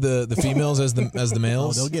ornery, the females, as the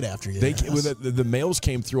males? Oh, they'll get after you. The males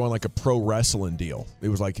came through on like a pro wrestling deal. It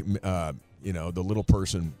was like, the little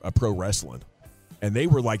person, a pro wrestling. And they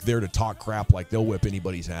were like there to talk crap, like they'll whip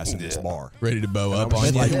anybody's ass in this bar. Ready to bow up on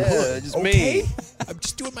you. Like, just me. I'm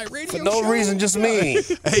just doing my radio For no reason, just me.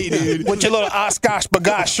 Hey, dude. With your little Oshkosh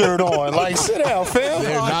Bagosh shirt on. Like, sit down, fam.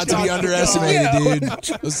 They're not to be underestimated,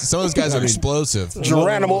 dude. Some of those guys are explosive.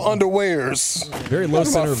 Geronimo underwears. Very low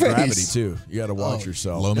center of gravity, too. You got to watch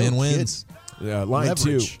yourself. Low man wins. Yeah, line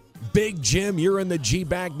Leverage. 2. Big Jim, you're in the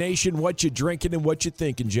G-Bag Nation. What you drinking and what you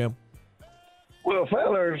thinking, Jim? Well,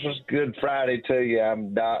 fellas, it's Good Friday to you.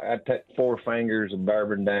 I took 4 fingers of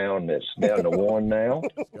bourbon down. It's down to 1 now.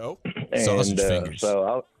 Go. And Sausage fingers.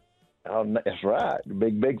 So that's right.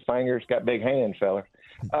 Big fingers got big hands, fella.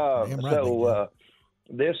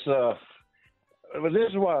 This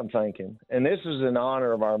is what I'm thinking, and this is in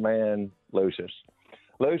honor of our man Lucius.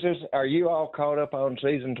 Lucius, are you all caught up on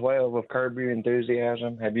season 12 of Curb Your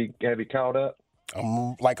Enthusiasm? Have you caught up?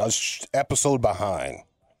 I'm like a episode behind.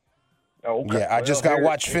 Okay. Yeah, I just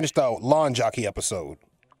finished the lawn jockey episode.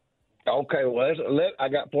 Okay, well, I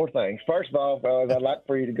got 4 things. First of all, fellas, I'd like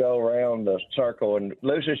for you to go around the circle. And,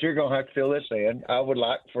 Lucius, you're going to have to fill this in. I would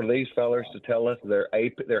like for these fellas to tell us their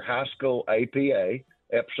high school APA,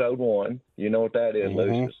 episode 1. You know what that is,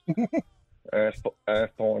 Lucius. That's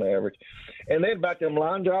point average. And then about them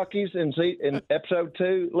lawn jockeys in episode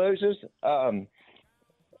 2, Lucius.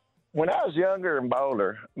 When I was younger and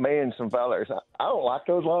bolder, me and some fellas, I don't like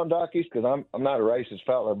those lawn jockeys because I'm not a racist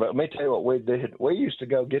fella, but let me tell you what we did. We used to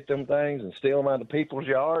go get them things and steal them out of people's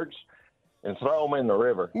yards and throw them in the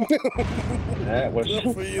river. That was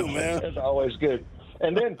good for you, man. That's always good.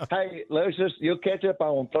 And then, hey, Lucius, you'll catch up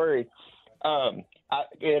on 3.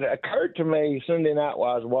 It occurred to me Sunday night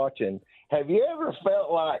while I was watching. Have you ever felt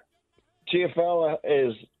like Chiafella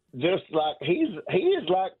is just like he is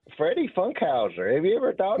like Freddie Funkhauser? Have you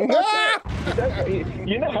ever thought about that?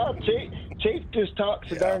 You know how Chief just talks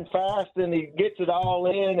so darn fast and he gets it all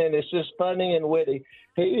in and it's just funny and witty.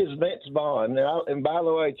 He is Vince Vaughn. And by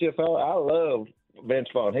the way, Chiafella, I love Vince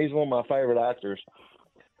Vaughn. He's one of my favorite actors.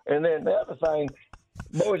 And then the other thing,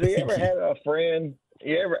 boys, have you ever had a friend?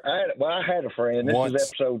 I had a friend. This is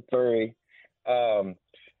episode 3.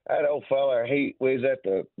 That old fella, we was at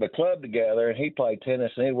the club together, and he played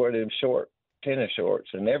tennis, and he wore them short tennis shorts.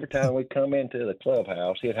 And every time we come into the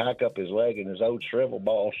clubhouse, he'd hike up his leg, and his old shriveled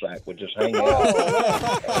ball sack would just hang out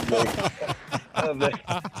of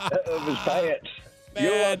his pants.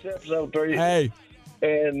 You watch episode 3. Hey.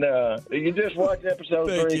 And you just watch episode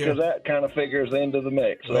 3 because that kind of figures into the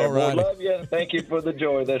mix. So, I love you. Thank you for the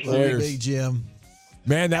joy this week. Big Jim.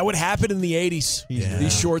 Man, that would happen in the 80s. Yeah.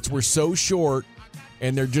 These shorts were so short,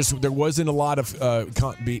 and there wasn't a lot of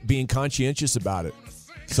being conscientious about it.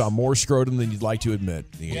 Saw more scrotum than you'd like to admit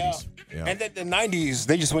in the 80s. Yeah. And then the 90s,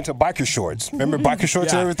 they just went to biker shorts. Remember biker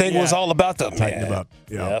shorts and everything was all about them. Tighten them up.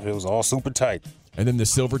 Yeah, it was all super tight. And then the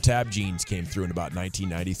silver tab jeans came through in about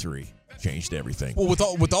 1993. Changed everything. Well,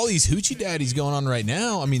 with all these hoochie daddies going on right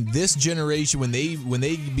now, I mean, this generation, when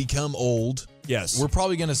they become old, yes, we're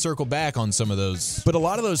probably going to circle back on some of those. But a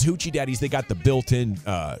lot of those hoochie daddies, they got the built-in,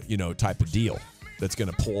 type of deal that's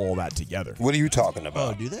going to pull all that together. What are you talking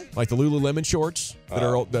about? Oh, do they? Like the Lululemon shorts that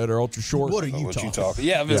are ultra short. What are you talking?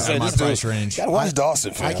 Yeah, my price range. Gotta watch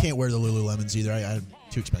Dawson. I can't wear the Lululemons either. I'm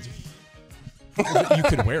too expensive. You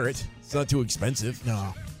could wear it. It's not too expensive.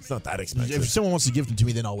 No. It's not that expensive. If someone wants to give them to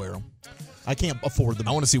me, then I'll wear them. I can't afford them.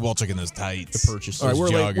 I want to see Whatcha in those tights. To purchase. All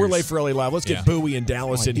right, we're late for LA Live. Let's get Bowie and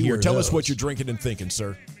Dallas in here. Tell us what you're drinking and thinking,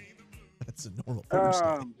 sir. That's a normal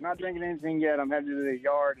person. Not drinking anything yet. I'm headed to the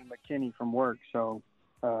yard in McKinney from work, so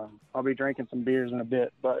I'll be drinking some beers in a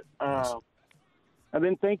bit. But I've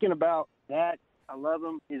been thinking about that. I love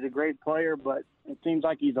him. He's a great player, but it seems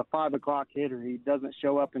like he's a 5 o'clock hitter. He doesn't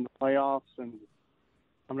show up in the playoffs, and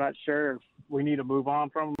I'm not sure if we need to move on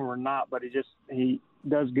from him or not. But he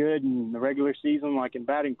does good in the regular season, like in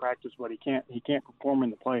batting practice, but he can't perform in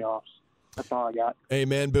the playoffs. That's all I got.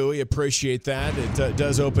 Amen, Bowie. Appreciate that. It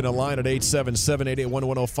does open a line at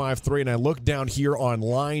 877-881-1053, and I look down here on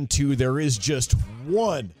line 2. There is just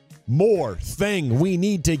one more thing we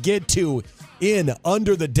need to get to in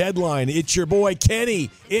under the deadline. It's your boy Kenny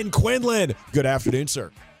in Quinlan. Good afternoon,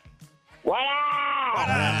 sir. What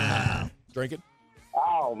up? Drinking?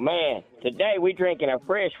 Oh, man. Today we drinking a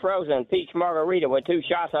fresh frozen peach margarita with 2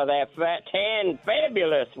 shots of that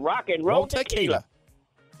fabulous rock and roll tequila.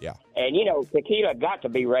 Yeah. And, tequila got to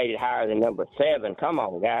be rated higher than number 7. Come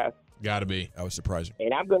on, guys. Got to be. That was surprising.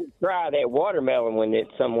 And I'm going to try that watermelon one that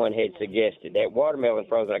someone had suggested, that watermelon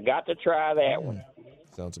frozen. I got to try that one.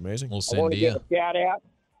 Sounds amazing. We'll I send want to you. give a shout-out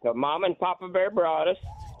to Mom and Papa Bear Broadus.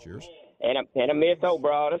 Cheers. And a Miss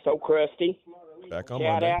O'Broadus, O'Krusty. Back on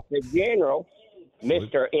Shout Monday. out to General,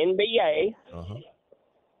 Mr. NBA. Uh-huh.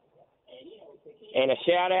 And a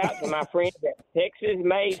shout-out to my friends at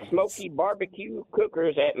Texas-made Smoky Barbecue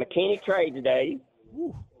Cookers at McKinney Trades Day.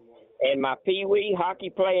 And my Pee-wee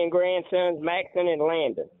hockey-playing grandsons, Maxon and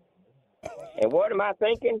Landon. And what am I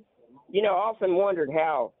thinking? I often wondered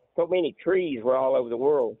how so many trees were all over the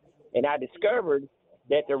world. And I discovered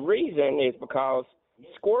that the reason is because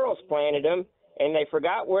squirrels planted them, and they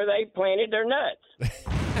forgot where they planted their nuts.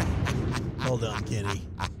 Hold on, Kenny.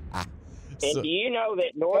 And do you know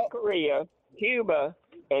that North Korea, Cuba,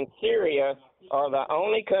 and Syria are the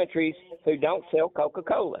only countries who don't sell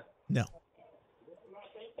Coca-Cola? No.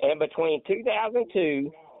 And between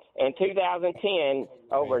 2002 and 2010,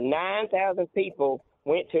 over 9,000 people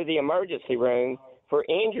went to the emergency room for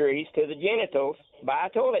injuries to the genitals by a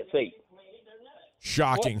toilet seat.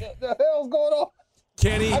 Shocking. What the hell's going on?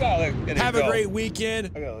 Kenny, have a great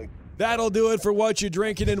weekend. That'll do it for What You're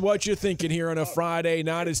Drinking and What You're Thinking here on a Friday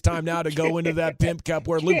night. It's time now to go into that Pimp Cup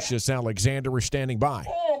where Lucius Alexander is standing by.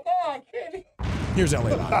 Oh, God, Kenny. Here's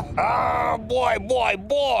LA Live. Ah,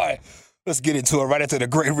 boy. Let's get into it right after the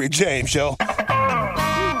Great Rick James Show.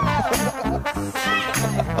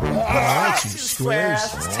 Squares.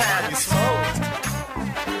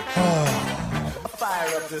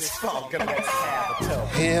 up this funk and let's have a toe.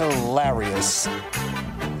 Hilarious.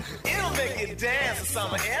 It'll make you dance to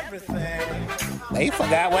some of everything. They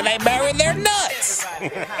forgot when they buried their nuts.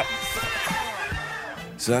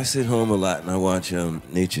 So I sit home a lot and I watch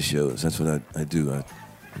nature shows. That's what I do. I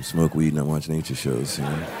smoke weed and I watch nature shows, you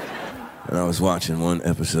know. And I was watching one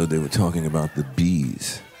episode. They were talking about the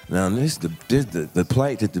bees. Now, the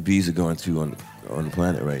plight that the bees are going through on the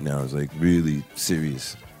planet right now is like really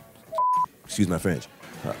serious. Excuse my French.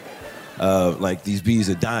 Like these bees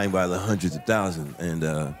are dying by the hundreds of thousands and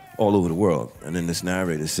all over the world. And then this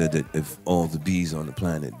narrator said that if all the bees on the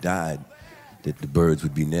planet died, that the birds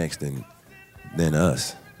would be next and then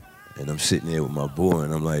us. And I'm sitting there with my boy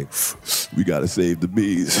and I'm like, we gotta save the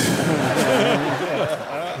bees.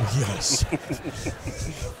 Yes.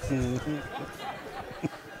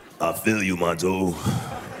 I feel you, Monto.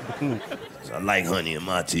 I like honey in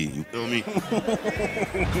my tea, you feel me?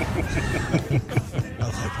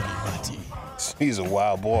 He's a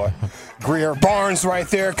wild boy. Greer Barnes right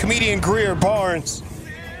there, comedian Greer Barnes.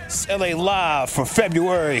 It's LA Live for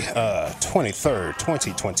February 23rd,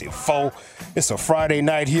 2024. It's a Friday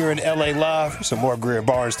night here in LA Live. Some more Greer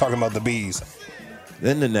Barnes talking about the bees.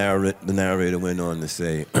 Then the narrator went on to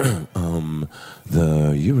say,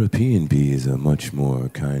 the European bee is a much more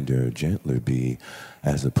kinder, gentler bee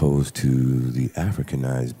as opposed to the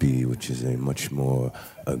Africanized bee, which is a much more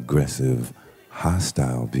aggressive,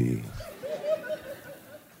 hostile bee.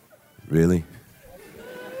 Really?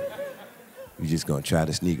 You just gonna try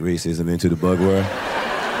to sneak racism into the bug world?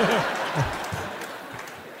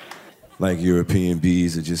 Like European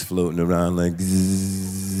bees are just floating around like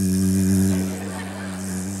zzz.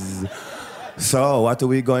 So, what are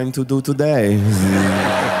we going to do today?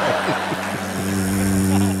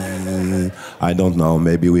 I don't know.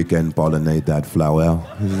 Maybe we can pollinate that flower.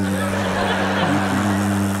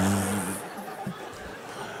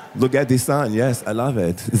 Look at the sun. Yes, I love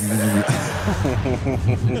it.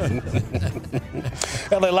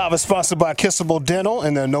 LA Live is sponsored by Kissable Dental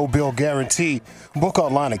and their no-bill guarantee. Book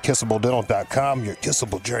online at kissabledental.com. Your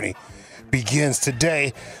kissable journey begins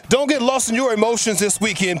today. Don't get lost in your emotions this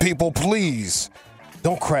weekend, people. Please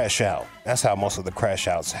don't crash out. That's how most of the crash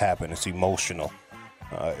outs happen. It's emotional.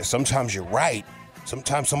 Sometimes you're right.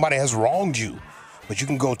 Sometimes somebody has wronged you. But you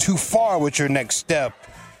can go too far with your next step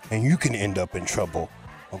and you can end up in trouble.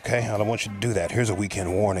 Okay? I don't want you to do that. Here's a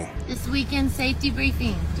weekend warning. This weekend safety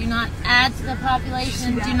briefing. Do not add to the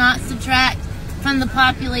population. Do not subtract from the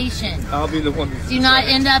population. I'll be the one. Do not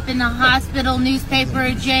end up in the hospital, newspaper,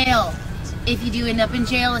 or jail. If you do end up in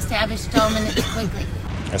jail, establish settlement quickly.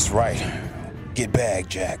 That's right. Get bagged,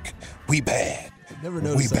 Jack. We bad. Never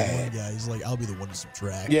noticed that one guy. He's like, I'll be the one to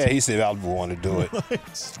subtract. Yeah, he said I'll be the one to do it.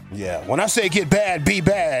 Yeah. When I say get bad, be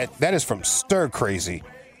bad, that is from Stir Crazy.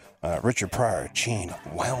 Richard Pryor, Gene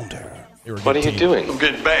Wilder. What are you doing? I'm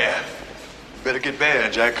getting bad. Better get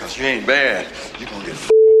bad, Jack, because you ain't bad. You're going to get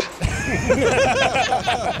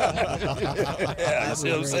Yeah, you see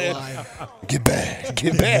what I'm saying? Get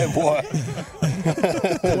bad, boy.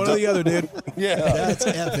 One or the other, dude. Yeah. That's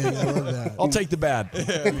epic. I love that. I'll take the bad.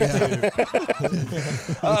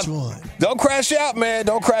 Which one? Don't crash out, man.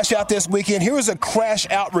 Don't crash out this weekend. Here is a crash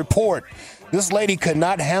out report. This lady could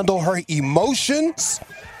not handle her emotions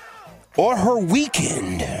or her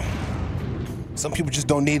weekend. Some people just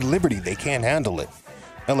don't need liberty. They can't handle it.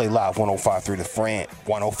 LA Live 105.3 The Fan.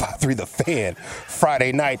 105.3 The Fan.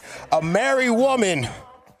 Friday night. A married woman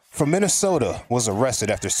from Minnesota was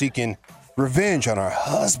arrested after seeking revenge on her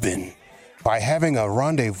husband by having a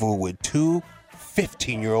rendezvous with two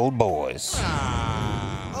 15-year-old boys.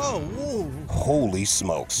 Oh, whoa. Holy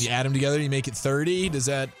smokes. You add them together, you make it 30. Does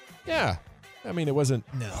that? Yeah. I mean, it wasn't.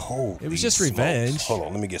 No. It was just smokes. revenge. Hold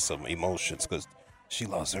on, let me get some emotions because she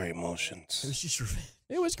lost her emotions. It was just revenge.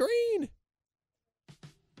 It was green.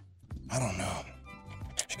 I don't know.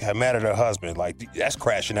 She got mad at her husband. Like, that's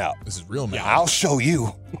crashing out. This is real mad. Yeah, I'll show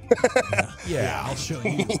you. Yeah, I'll show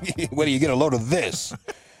you. Where do you get a load of this?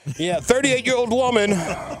 Yeah, 38-year-old woman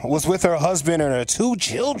was with her husband and her two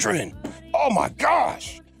children. Oh, my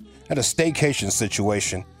gosh. At a staycation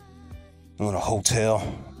situation in a hotel.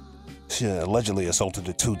 She allegedly assaulted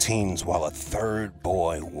the two teens while a third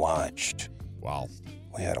boy watched. Wow.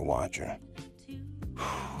 We had to watch her.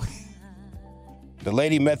 The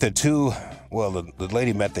lady met the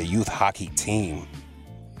lady met the youth hockey team.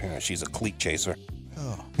 She's a cleat chaser.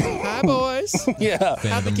 Oh. Hi, boys. Yeah.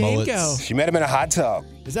 How'd the game go? She met him in a hot tub.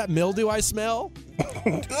 Is that mildew I smell?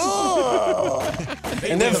 And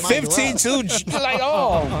then 15 too, like,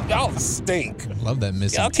 oh, y'all stink. Love that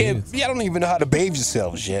missing tooth. Y'all don't even know how to bathe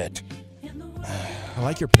yourselves yet. I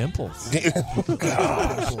like your pimples.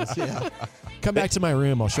 God. Yeah. Come back to my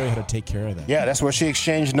room. I'll show you how to take care of that. Yeah, that's where she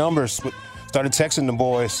exchanged numbers. Started texting the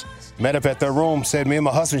boys. Met up at their room. Said, me and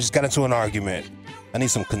my husband just got into an argument. I need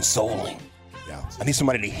some consoling. Yeah. I need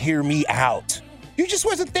somebody to hear me out. You just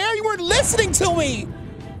wasn't there. You weren't listening to me.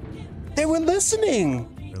 They were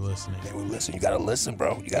listening. They're listening. They were listening. You got to listen,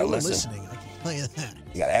 bro. You got to listen. Listening. I can tell you that.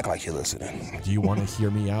 You got to act like you're listening. Do you want to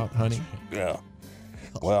hear me out, honey? Yeah.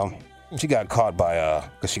 Well, she got caught by,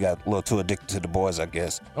 because she got a little too addicted to the boys, I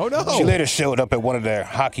guess. Oh, no. She later showed up at one of their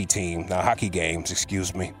hockey games, and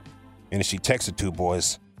she texted two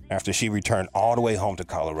boys. After she returned all the way home to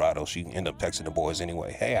Colorado, she ended up texting the boys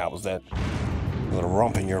anyway. Hey, how was that little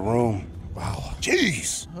rump in your room? Wow.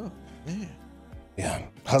 Jeez. Oh, man. Yeah.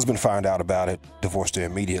 Husband found out about it, divorced her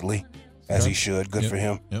immediately, as he should. Good for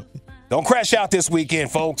him. Yep. Don't crash out this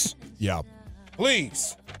weekend, folks. Yeah.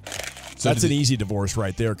 Please. So that's an easy divorce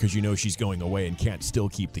right there because you know she's going away and can't still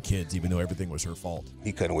keep the kids even though everything was her fault.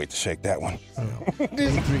 He couldn't wait to shake that one.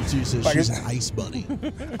 832 says she's an ice bunny.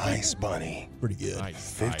 Ice bunny. Pretty good.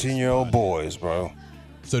 15-year-old boys, bro.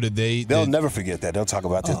 So They'll never forget that. They'll talk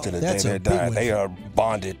about this to the day they die. They are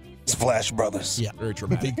bonded Splash Brothers. Yeah. Very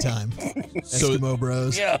dramatic. Big time. So Eskimo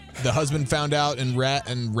bros. Yeah. The husband found out and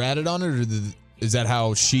ratted on it, or is that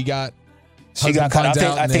how she got? She got caught.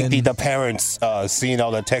 I think then... the parents seen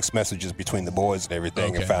all the text messages between the boys and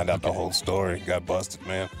everything and found out the whole story. Got busted,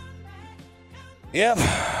 man. Yep.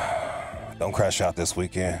 Don't crash out this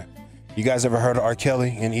weekend. You guys ever heard of R.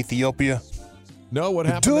 Kelly in Ethiopia? No, what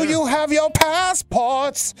happened? Do you have your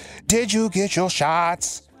passports? Did you get your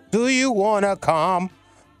shots? Do you want to come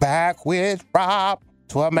back with Rob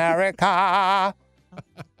to America?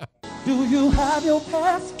 Do you have your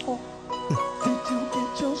passport? Did you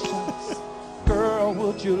get your shots? Girl,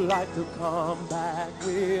 would you like to come back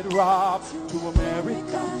with Rob to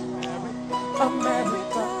America?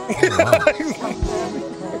 America.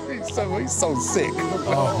 He's so sick.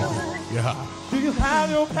 Oh, yeah. Do you have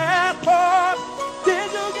your passport?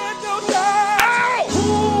 Did you get your shots? Ow! Who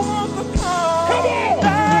wants to come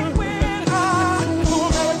back with Rob to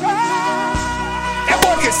America? That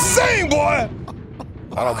boy can sing, boy.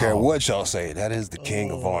 I don't care what y'all say. That is the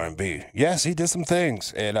king of R&B. Yes, he did some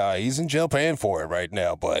things, and he's in jail paying for it right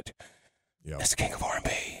now, but that's the king of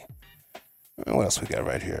R&B. What else we got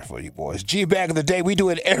right here for you boys? G-Bag of the Day. We do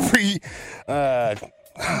it every...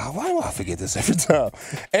 why do I forget this every time?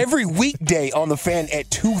 Every weekday on The Fan at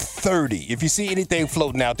 2:30. If you see anything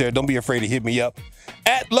floating out there, don't be afraid to hit me up.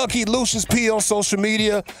 At Lucky Lucius P on social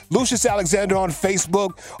media, Lucius Alexander on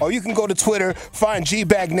Facebook, or you can go to Twitter, find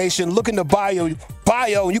G-Bag Nation, look in the bio, and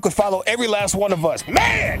you can follow every last one of us.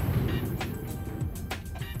 Man!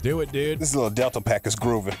 Do it, dude. This little Delta Pack is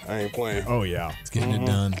grooving. I ain't playing. Oh, yeah. It's getting it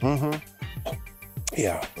done. Mm-hmm.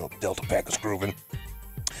 Yeah, little Delta Pack is grooving.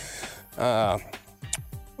 Yeah.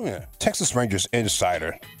 Texas Rangers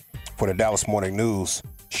insider for the Dallas Morning News,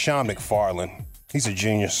 Sean McFarland. He's a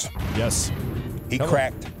genius. Yes. He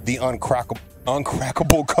cracked the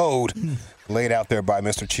uncrackable code laid out there by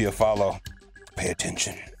Mr. Chiafalo. Pay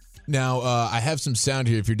attention. Now, I have some sound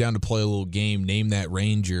here. If you're down to play a little game, Name That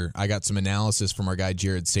Ranger. I got some analysis from our guy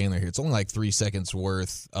Jared Sandler here. It's only like 3 seconds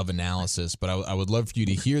worth of analysis, but I would love for you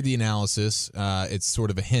to hear the analysis. It's sort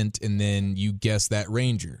of a hint, and then you guess that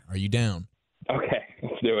Ranger. Are you down? Okay,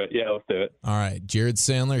 let's do it. Yeah, let's do it. All right, Jared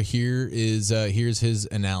Sandler, here's his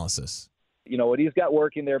analysis. You know, what he's got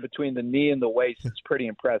working there between the knee and the waist is pretty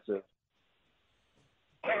impressive.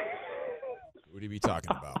 What would he be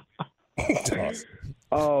talking about?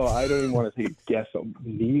 Oh, I don't even want to take a guess on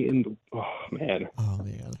knee and the, oh, man.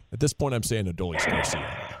 At this point, I'm saying Adolis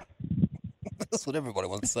Garcia. That's what everybody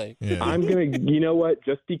wants to say. Yeah. I'm going to, you know what,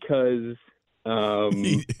 just because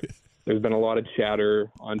there's been a lot of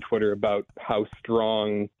chatter on Twitter about how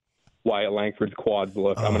strong Wyatt Langford's quads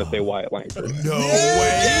look. I'm going to say Wyatt Langford. No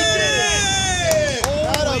way.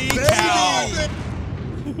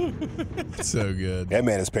 So good. That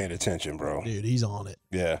man is paying attention, bro. Dude, he's on it.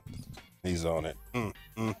 Yeah, he's on it.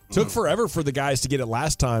 Took forever for the guys to get it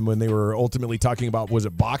last time when they were ultimately talking about, was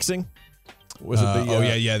it boxing? Was it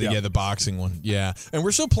the the boxing one. Yeah. And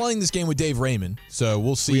we're still playing this game with Dave Raymond, so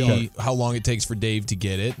we'll see how long it takes for Dave to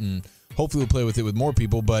get it, and hopefully we'll play with it with more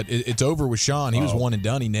people, but it's over with Sean. He was one and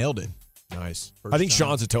done. He nailed it. Nice. I think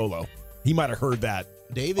Sean's a Tolo. He might have heard that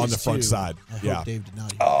Dave on is the front too. side. I hope Yeah. Dave did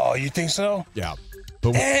not. Oh, you think so? Yeah.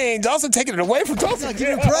 But dang, Dawson taking it away from Dawson. Not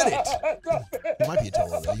giving him credit. He might be a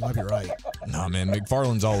Tolo, though. You might be right. Nah, man,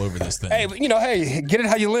 McFarland's all over this thing. Hey, but get it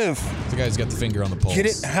how you live. The guy's got the finger on the pulse. Get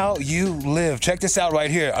it how you live. Check this out right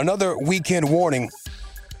here. Another weekend warning.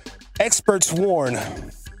 Experts warn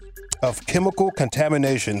of chemical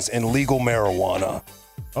contaminations in legal marijuana.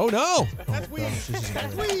 Oh, no. That's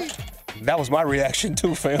weed. That was my reaction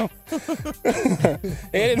too, fam.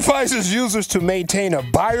 It advises users to maintain a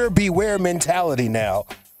buyer beware mentality now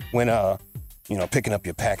when picking up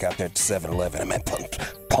your pack out there at 7-Eleven. I'm at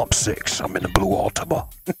pump 6. I'm in the blue Altima.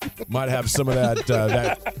 Might have some of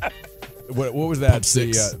that. What was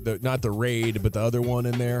that? Not the Raid, but the other one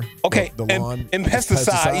in there. Okay, the lawn and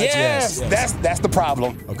pesticide. Yes. That's the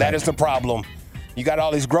problem. Okay. That is the problem. You got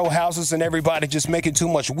all these grow houses and everybody just making too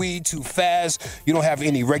much weed too fast. You don't have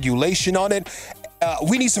any regulation on it.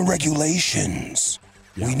 We need some regulations.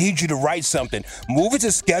 Yeah. We need you to write something. Move it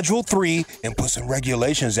to Schedule 3 and put some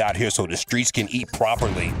regulations out here so the streets can eat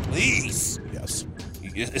properly. Please. Yes.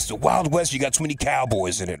 It's the Wild West. You got too many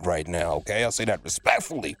cowboys in it right now, okay? I'll say that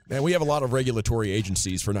respectfully. Man, we have a lot of regulatory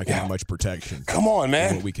agencies for not getting much protection. Come on,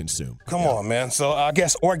 man. What we consume. Come on, man. So I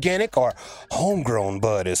guess organic or homegrown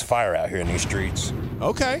bud is fire out here in these streets.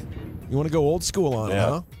 Okay. You want to go old school on it,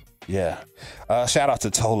 huh? Yeah. Shout out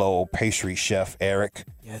to Tolo pastry chef Eric.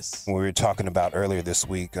 Yes. We were talking about earlier this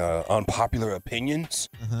week, unpopular opinions.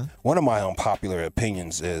 One of my unpopular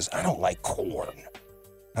opinions is I don't like corn.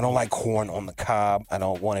 I don't like corn on the cob. I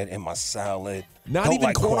don't want it in my salad. Not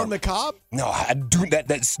even corn on the cob? No, I do that.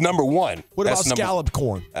 That's number one. What about scalloped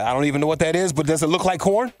corn? I don't even know what that is, but does it look like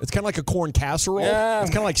corn? It's kind of like a corn casserole. Yeah.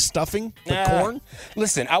 It's kind of like stuffing for corn.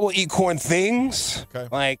 Listen, I will eat corn things,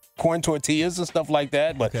 like corn tortillas and stuff like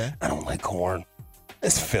that, but I don't like corn.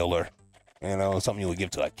 It's filler. You know, something you would give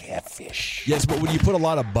to a catfish. Yes, but when you put a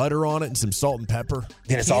lot of butter on it and some salt and pepper,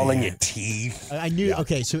 then it's all in your teeth. I knew.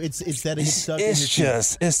 Okay, so it's that it's stuck in your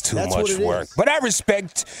teeth. It's too That's much what it work. is. But I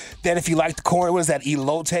respect that if you like the corn. What is that,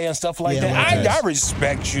 elote and stuff like that? I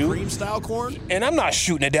respect you. Cream style corn? And I'm not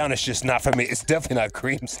shooting it down. It's just not for me. It's definitely not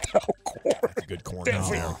cream style corn. That's good corn.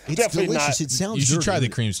 Definitely, It's definitely delicious. not. It sounds You should good. try the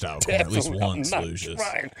cream style corn at least Definitely, once, I'm not Lucius.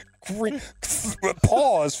 trying.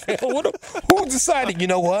 Pause, Phil. Who decided, you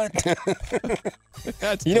know what?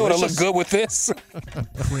 You know what'll look good with this?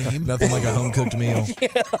 Cream. Nothing like a home-cooked meal.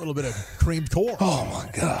 A little bit of creamed corn. Oh, my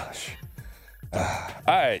gosh. All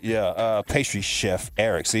right, pastry chef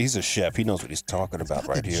Eric. See, he's a chef. He knows what he's talking about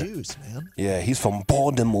right here. Juice, man. Yeah, he's from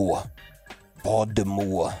Baltimore.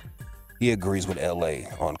 He agrees with L.A.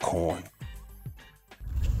 on corn.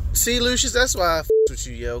 See, Lucius, that's why I with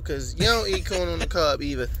you, yo, because you don't eat corn on the cob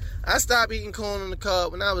either. I stopped eating corn on the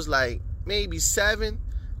cob when I was like maybe 7.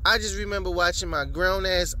 I just remember watching my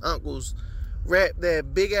grown-ass uncles wrap their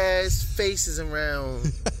big-ass faces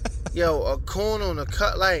around, a corn on the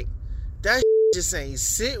cob. Like, that just ain't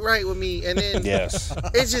sit right with me. And then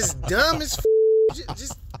it's just dumb as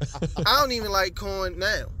just I don't even like corn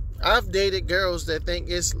now. I've dated girls that think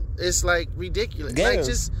it's like ridiculous. Yeah. Like,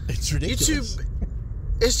 just it's ridiculous.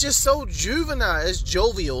 It's just so juvenile. It's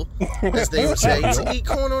jovial, as they would say. To eat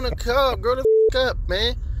corn on a cob, grow the up,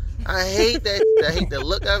 man. I hate that. I hate the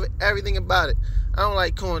look of it, everything about it. I don't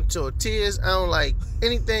like corn tortillas. I don't like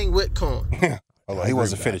anything with corn. Oh, he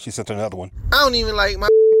wasn't finished. He sent another one. I don't even like my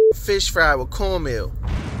fish fry with cornmeal.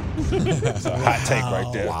 That's a hot take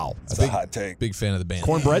right there. Wow. That's a hot take. Big fan of the band.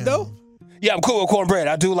 Cornbread, though? Yeah, I'm cool with cornbread.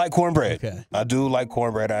 I do like cornbread. Okay. I do like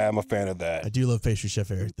cornbread. I am a fan of that. I do love pastry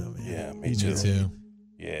chef Eric, though, man. Yeah, me Me too. too.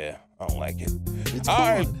 Yeah, I don't like it. It's All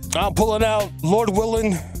right, I'm pulling out Lord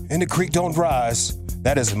Willing and the Creek Don't Rise.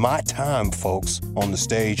 That is my time, folks, on the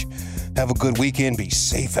stage. Have a good weekend. Be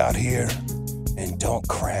safe out here. And don't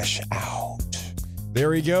crash out.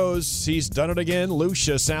 There he goes. He's done it again.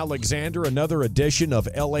 Lucius Alexander, another edition of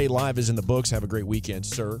LA Live is in the books. Have a great weekend,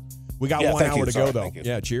 sir. We got 1 hour to go, though.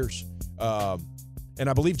 Yeah, cheers. And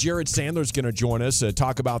I believe Jared Sandler's going to join us,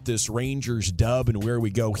 talk about this Rangers dub and where we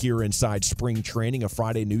go here inside spring training. A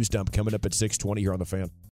Friday news dump coming up at 6:20 here on The Fan.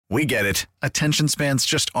 We get it. Attention spans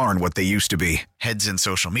just aren't what they used to be. Heads in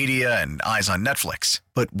social media and eyes on Netflix.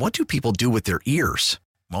 But what do people do with their ears?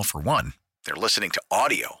 Well, for one, they're listening to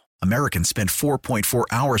audio. Americans spend 4.4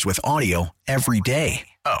 hours with audio every day.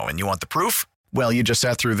 Oh, and you want the proof? Well, you just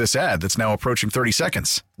sat through this ad that's now approaching 30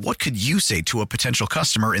 seconds. What could you say to a potential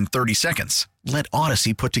customer in 30 seconds? Let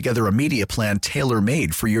Odyssey put together a media plan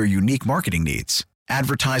tailor-made for your unique marketing needs.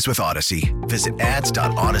 Advertise with Odyssey. Visit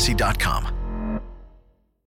ads.odyssey.com.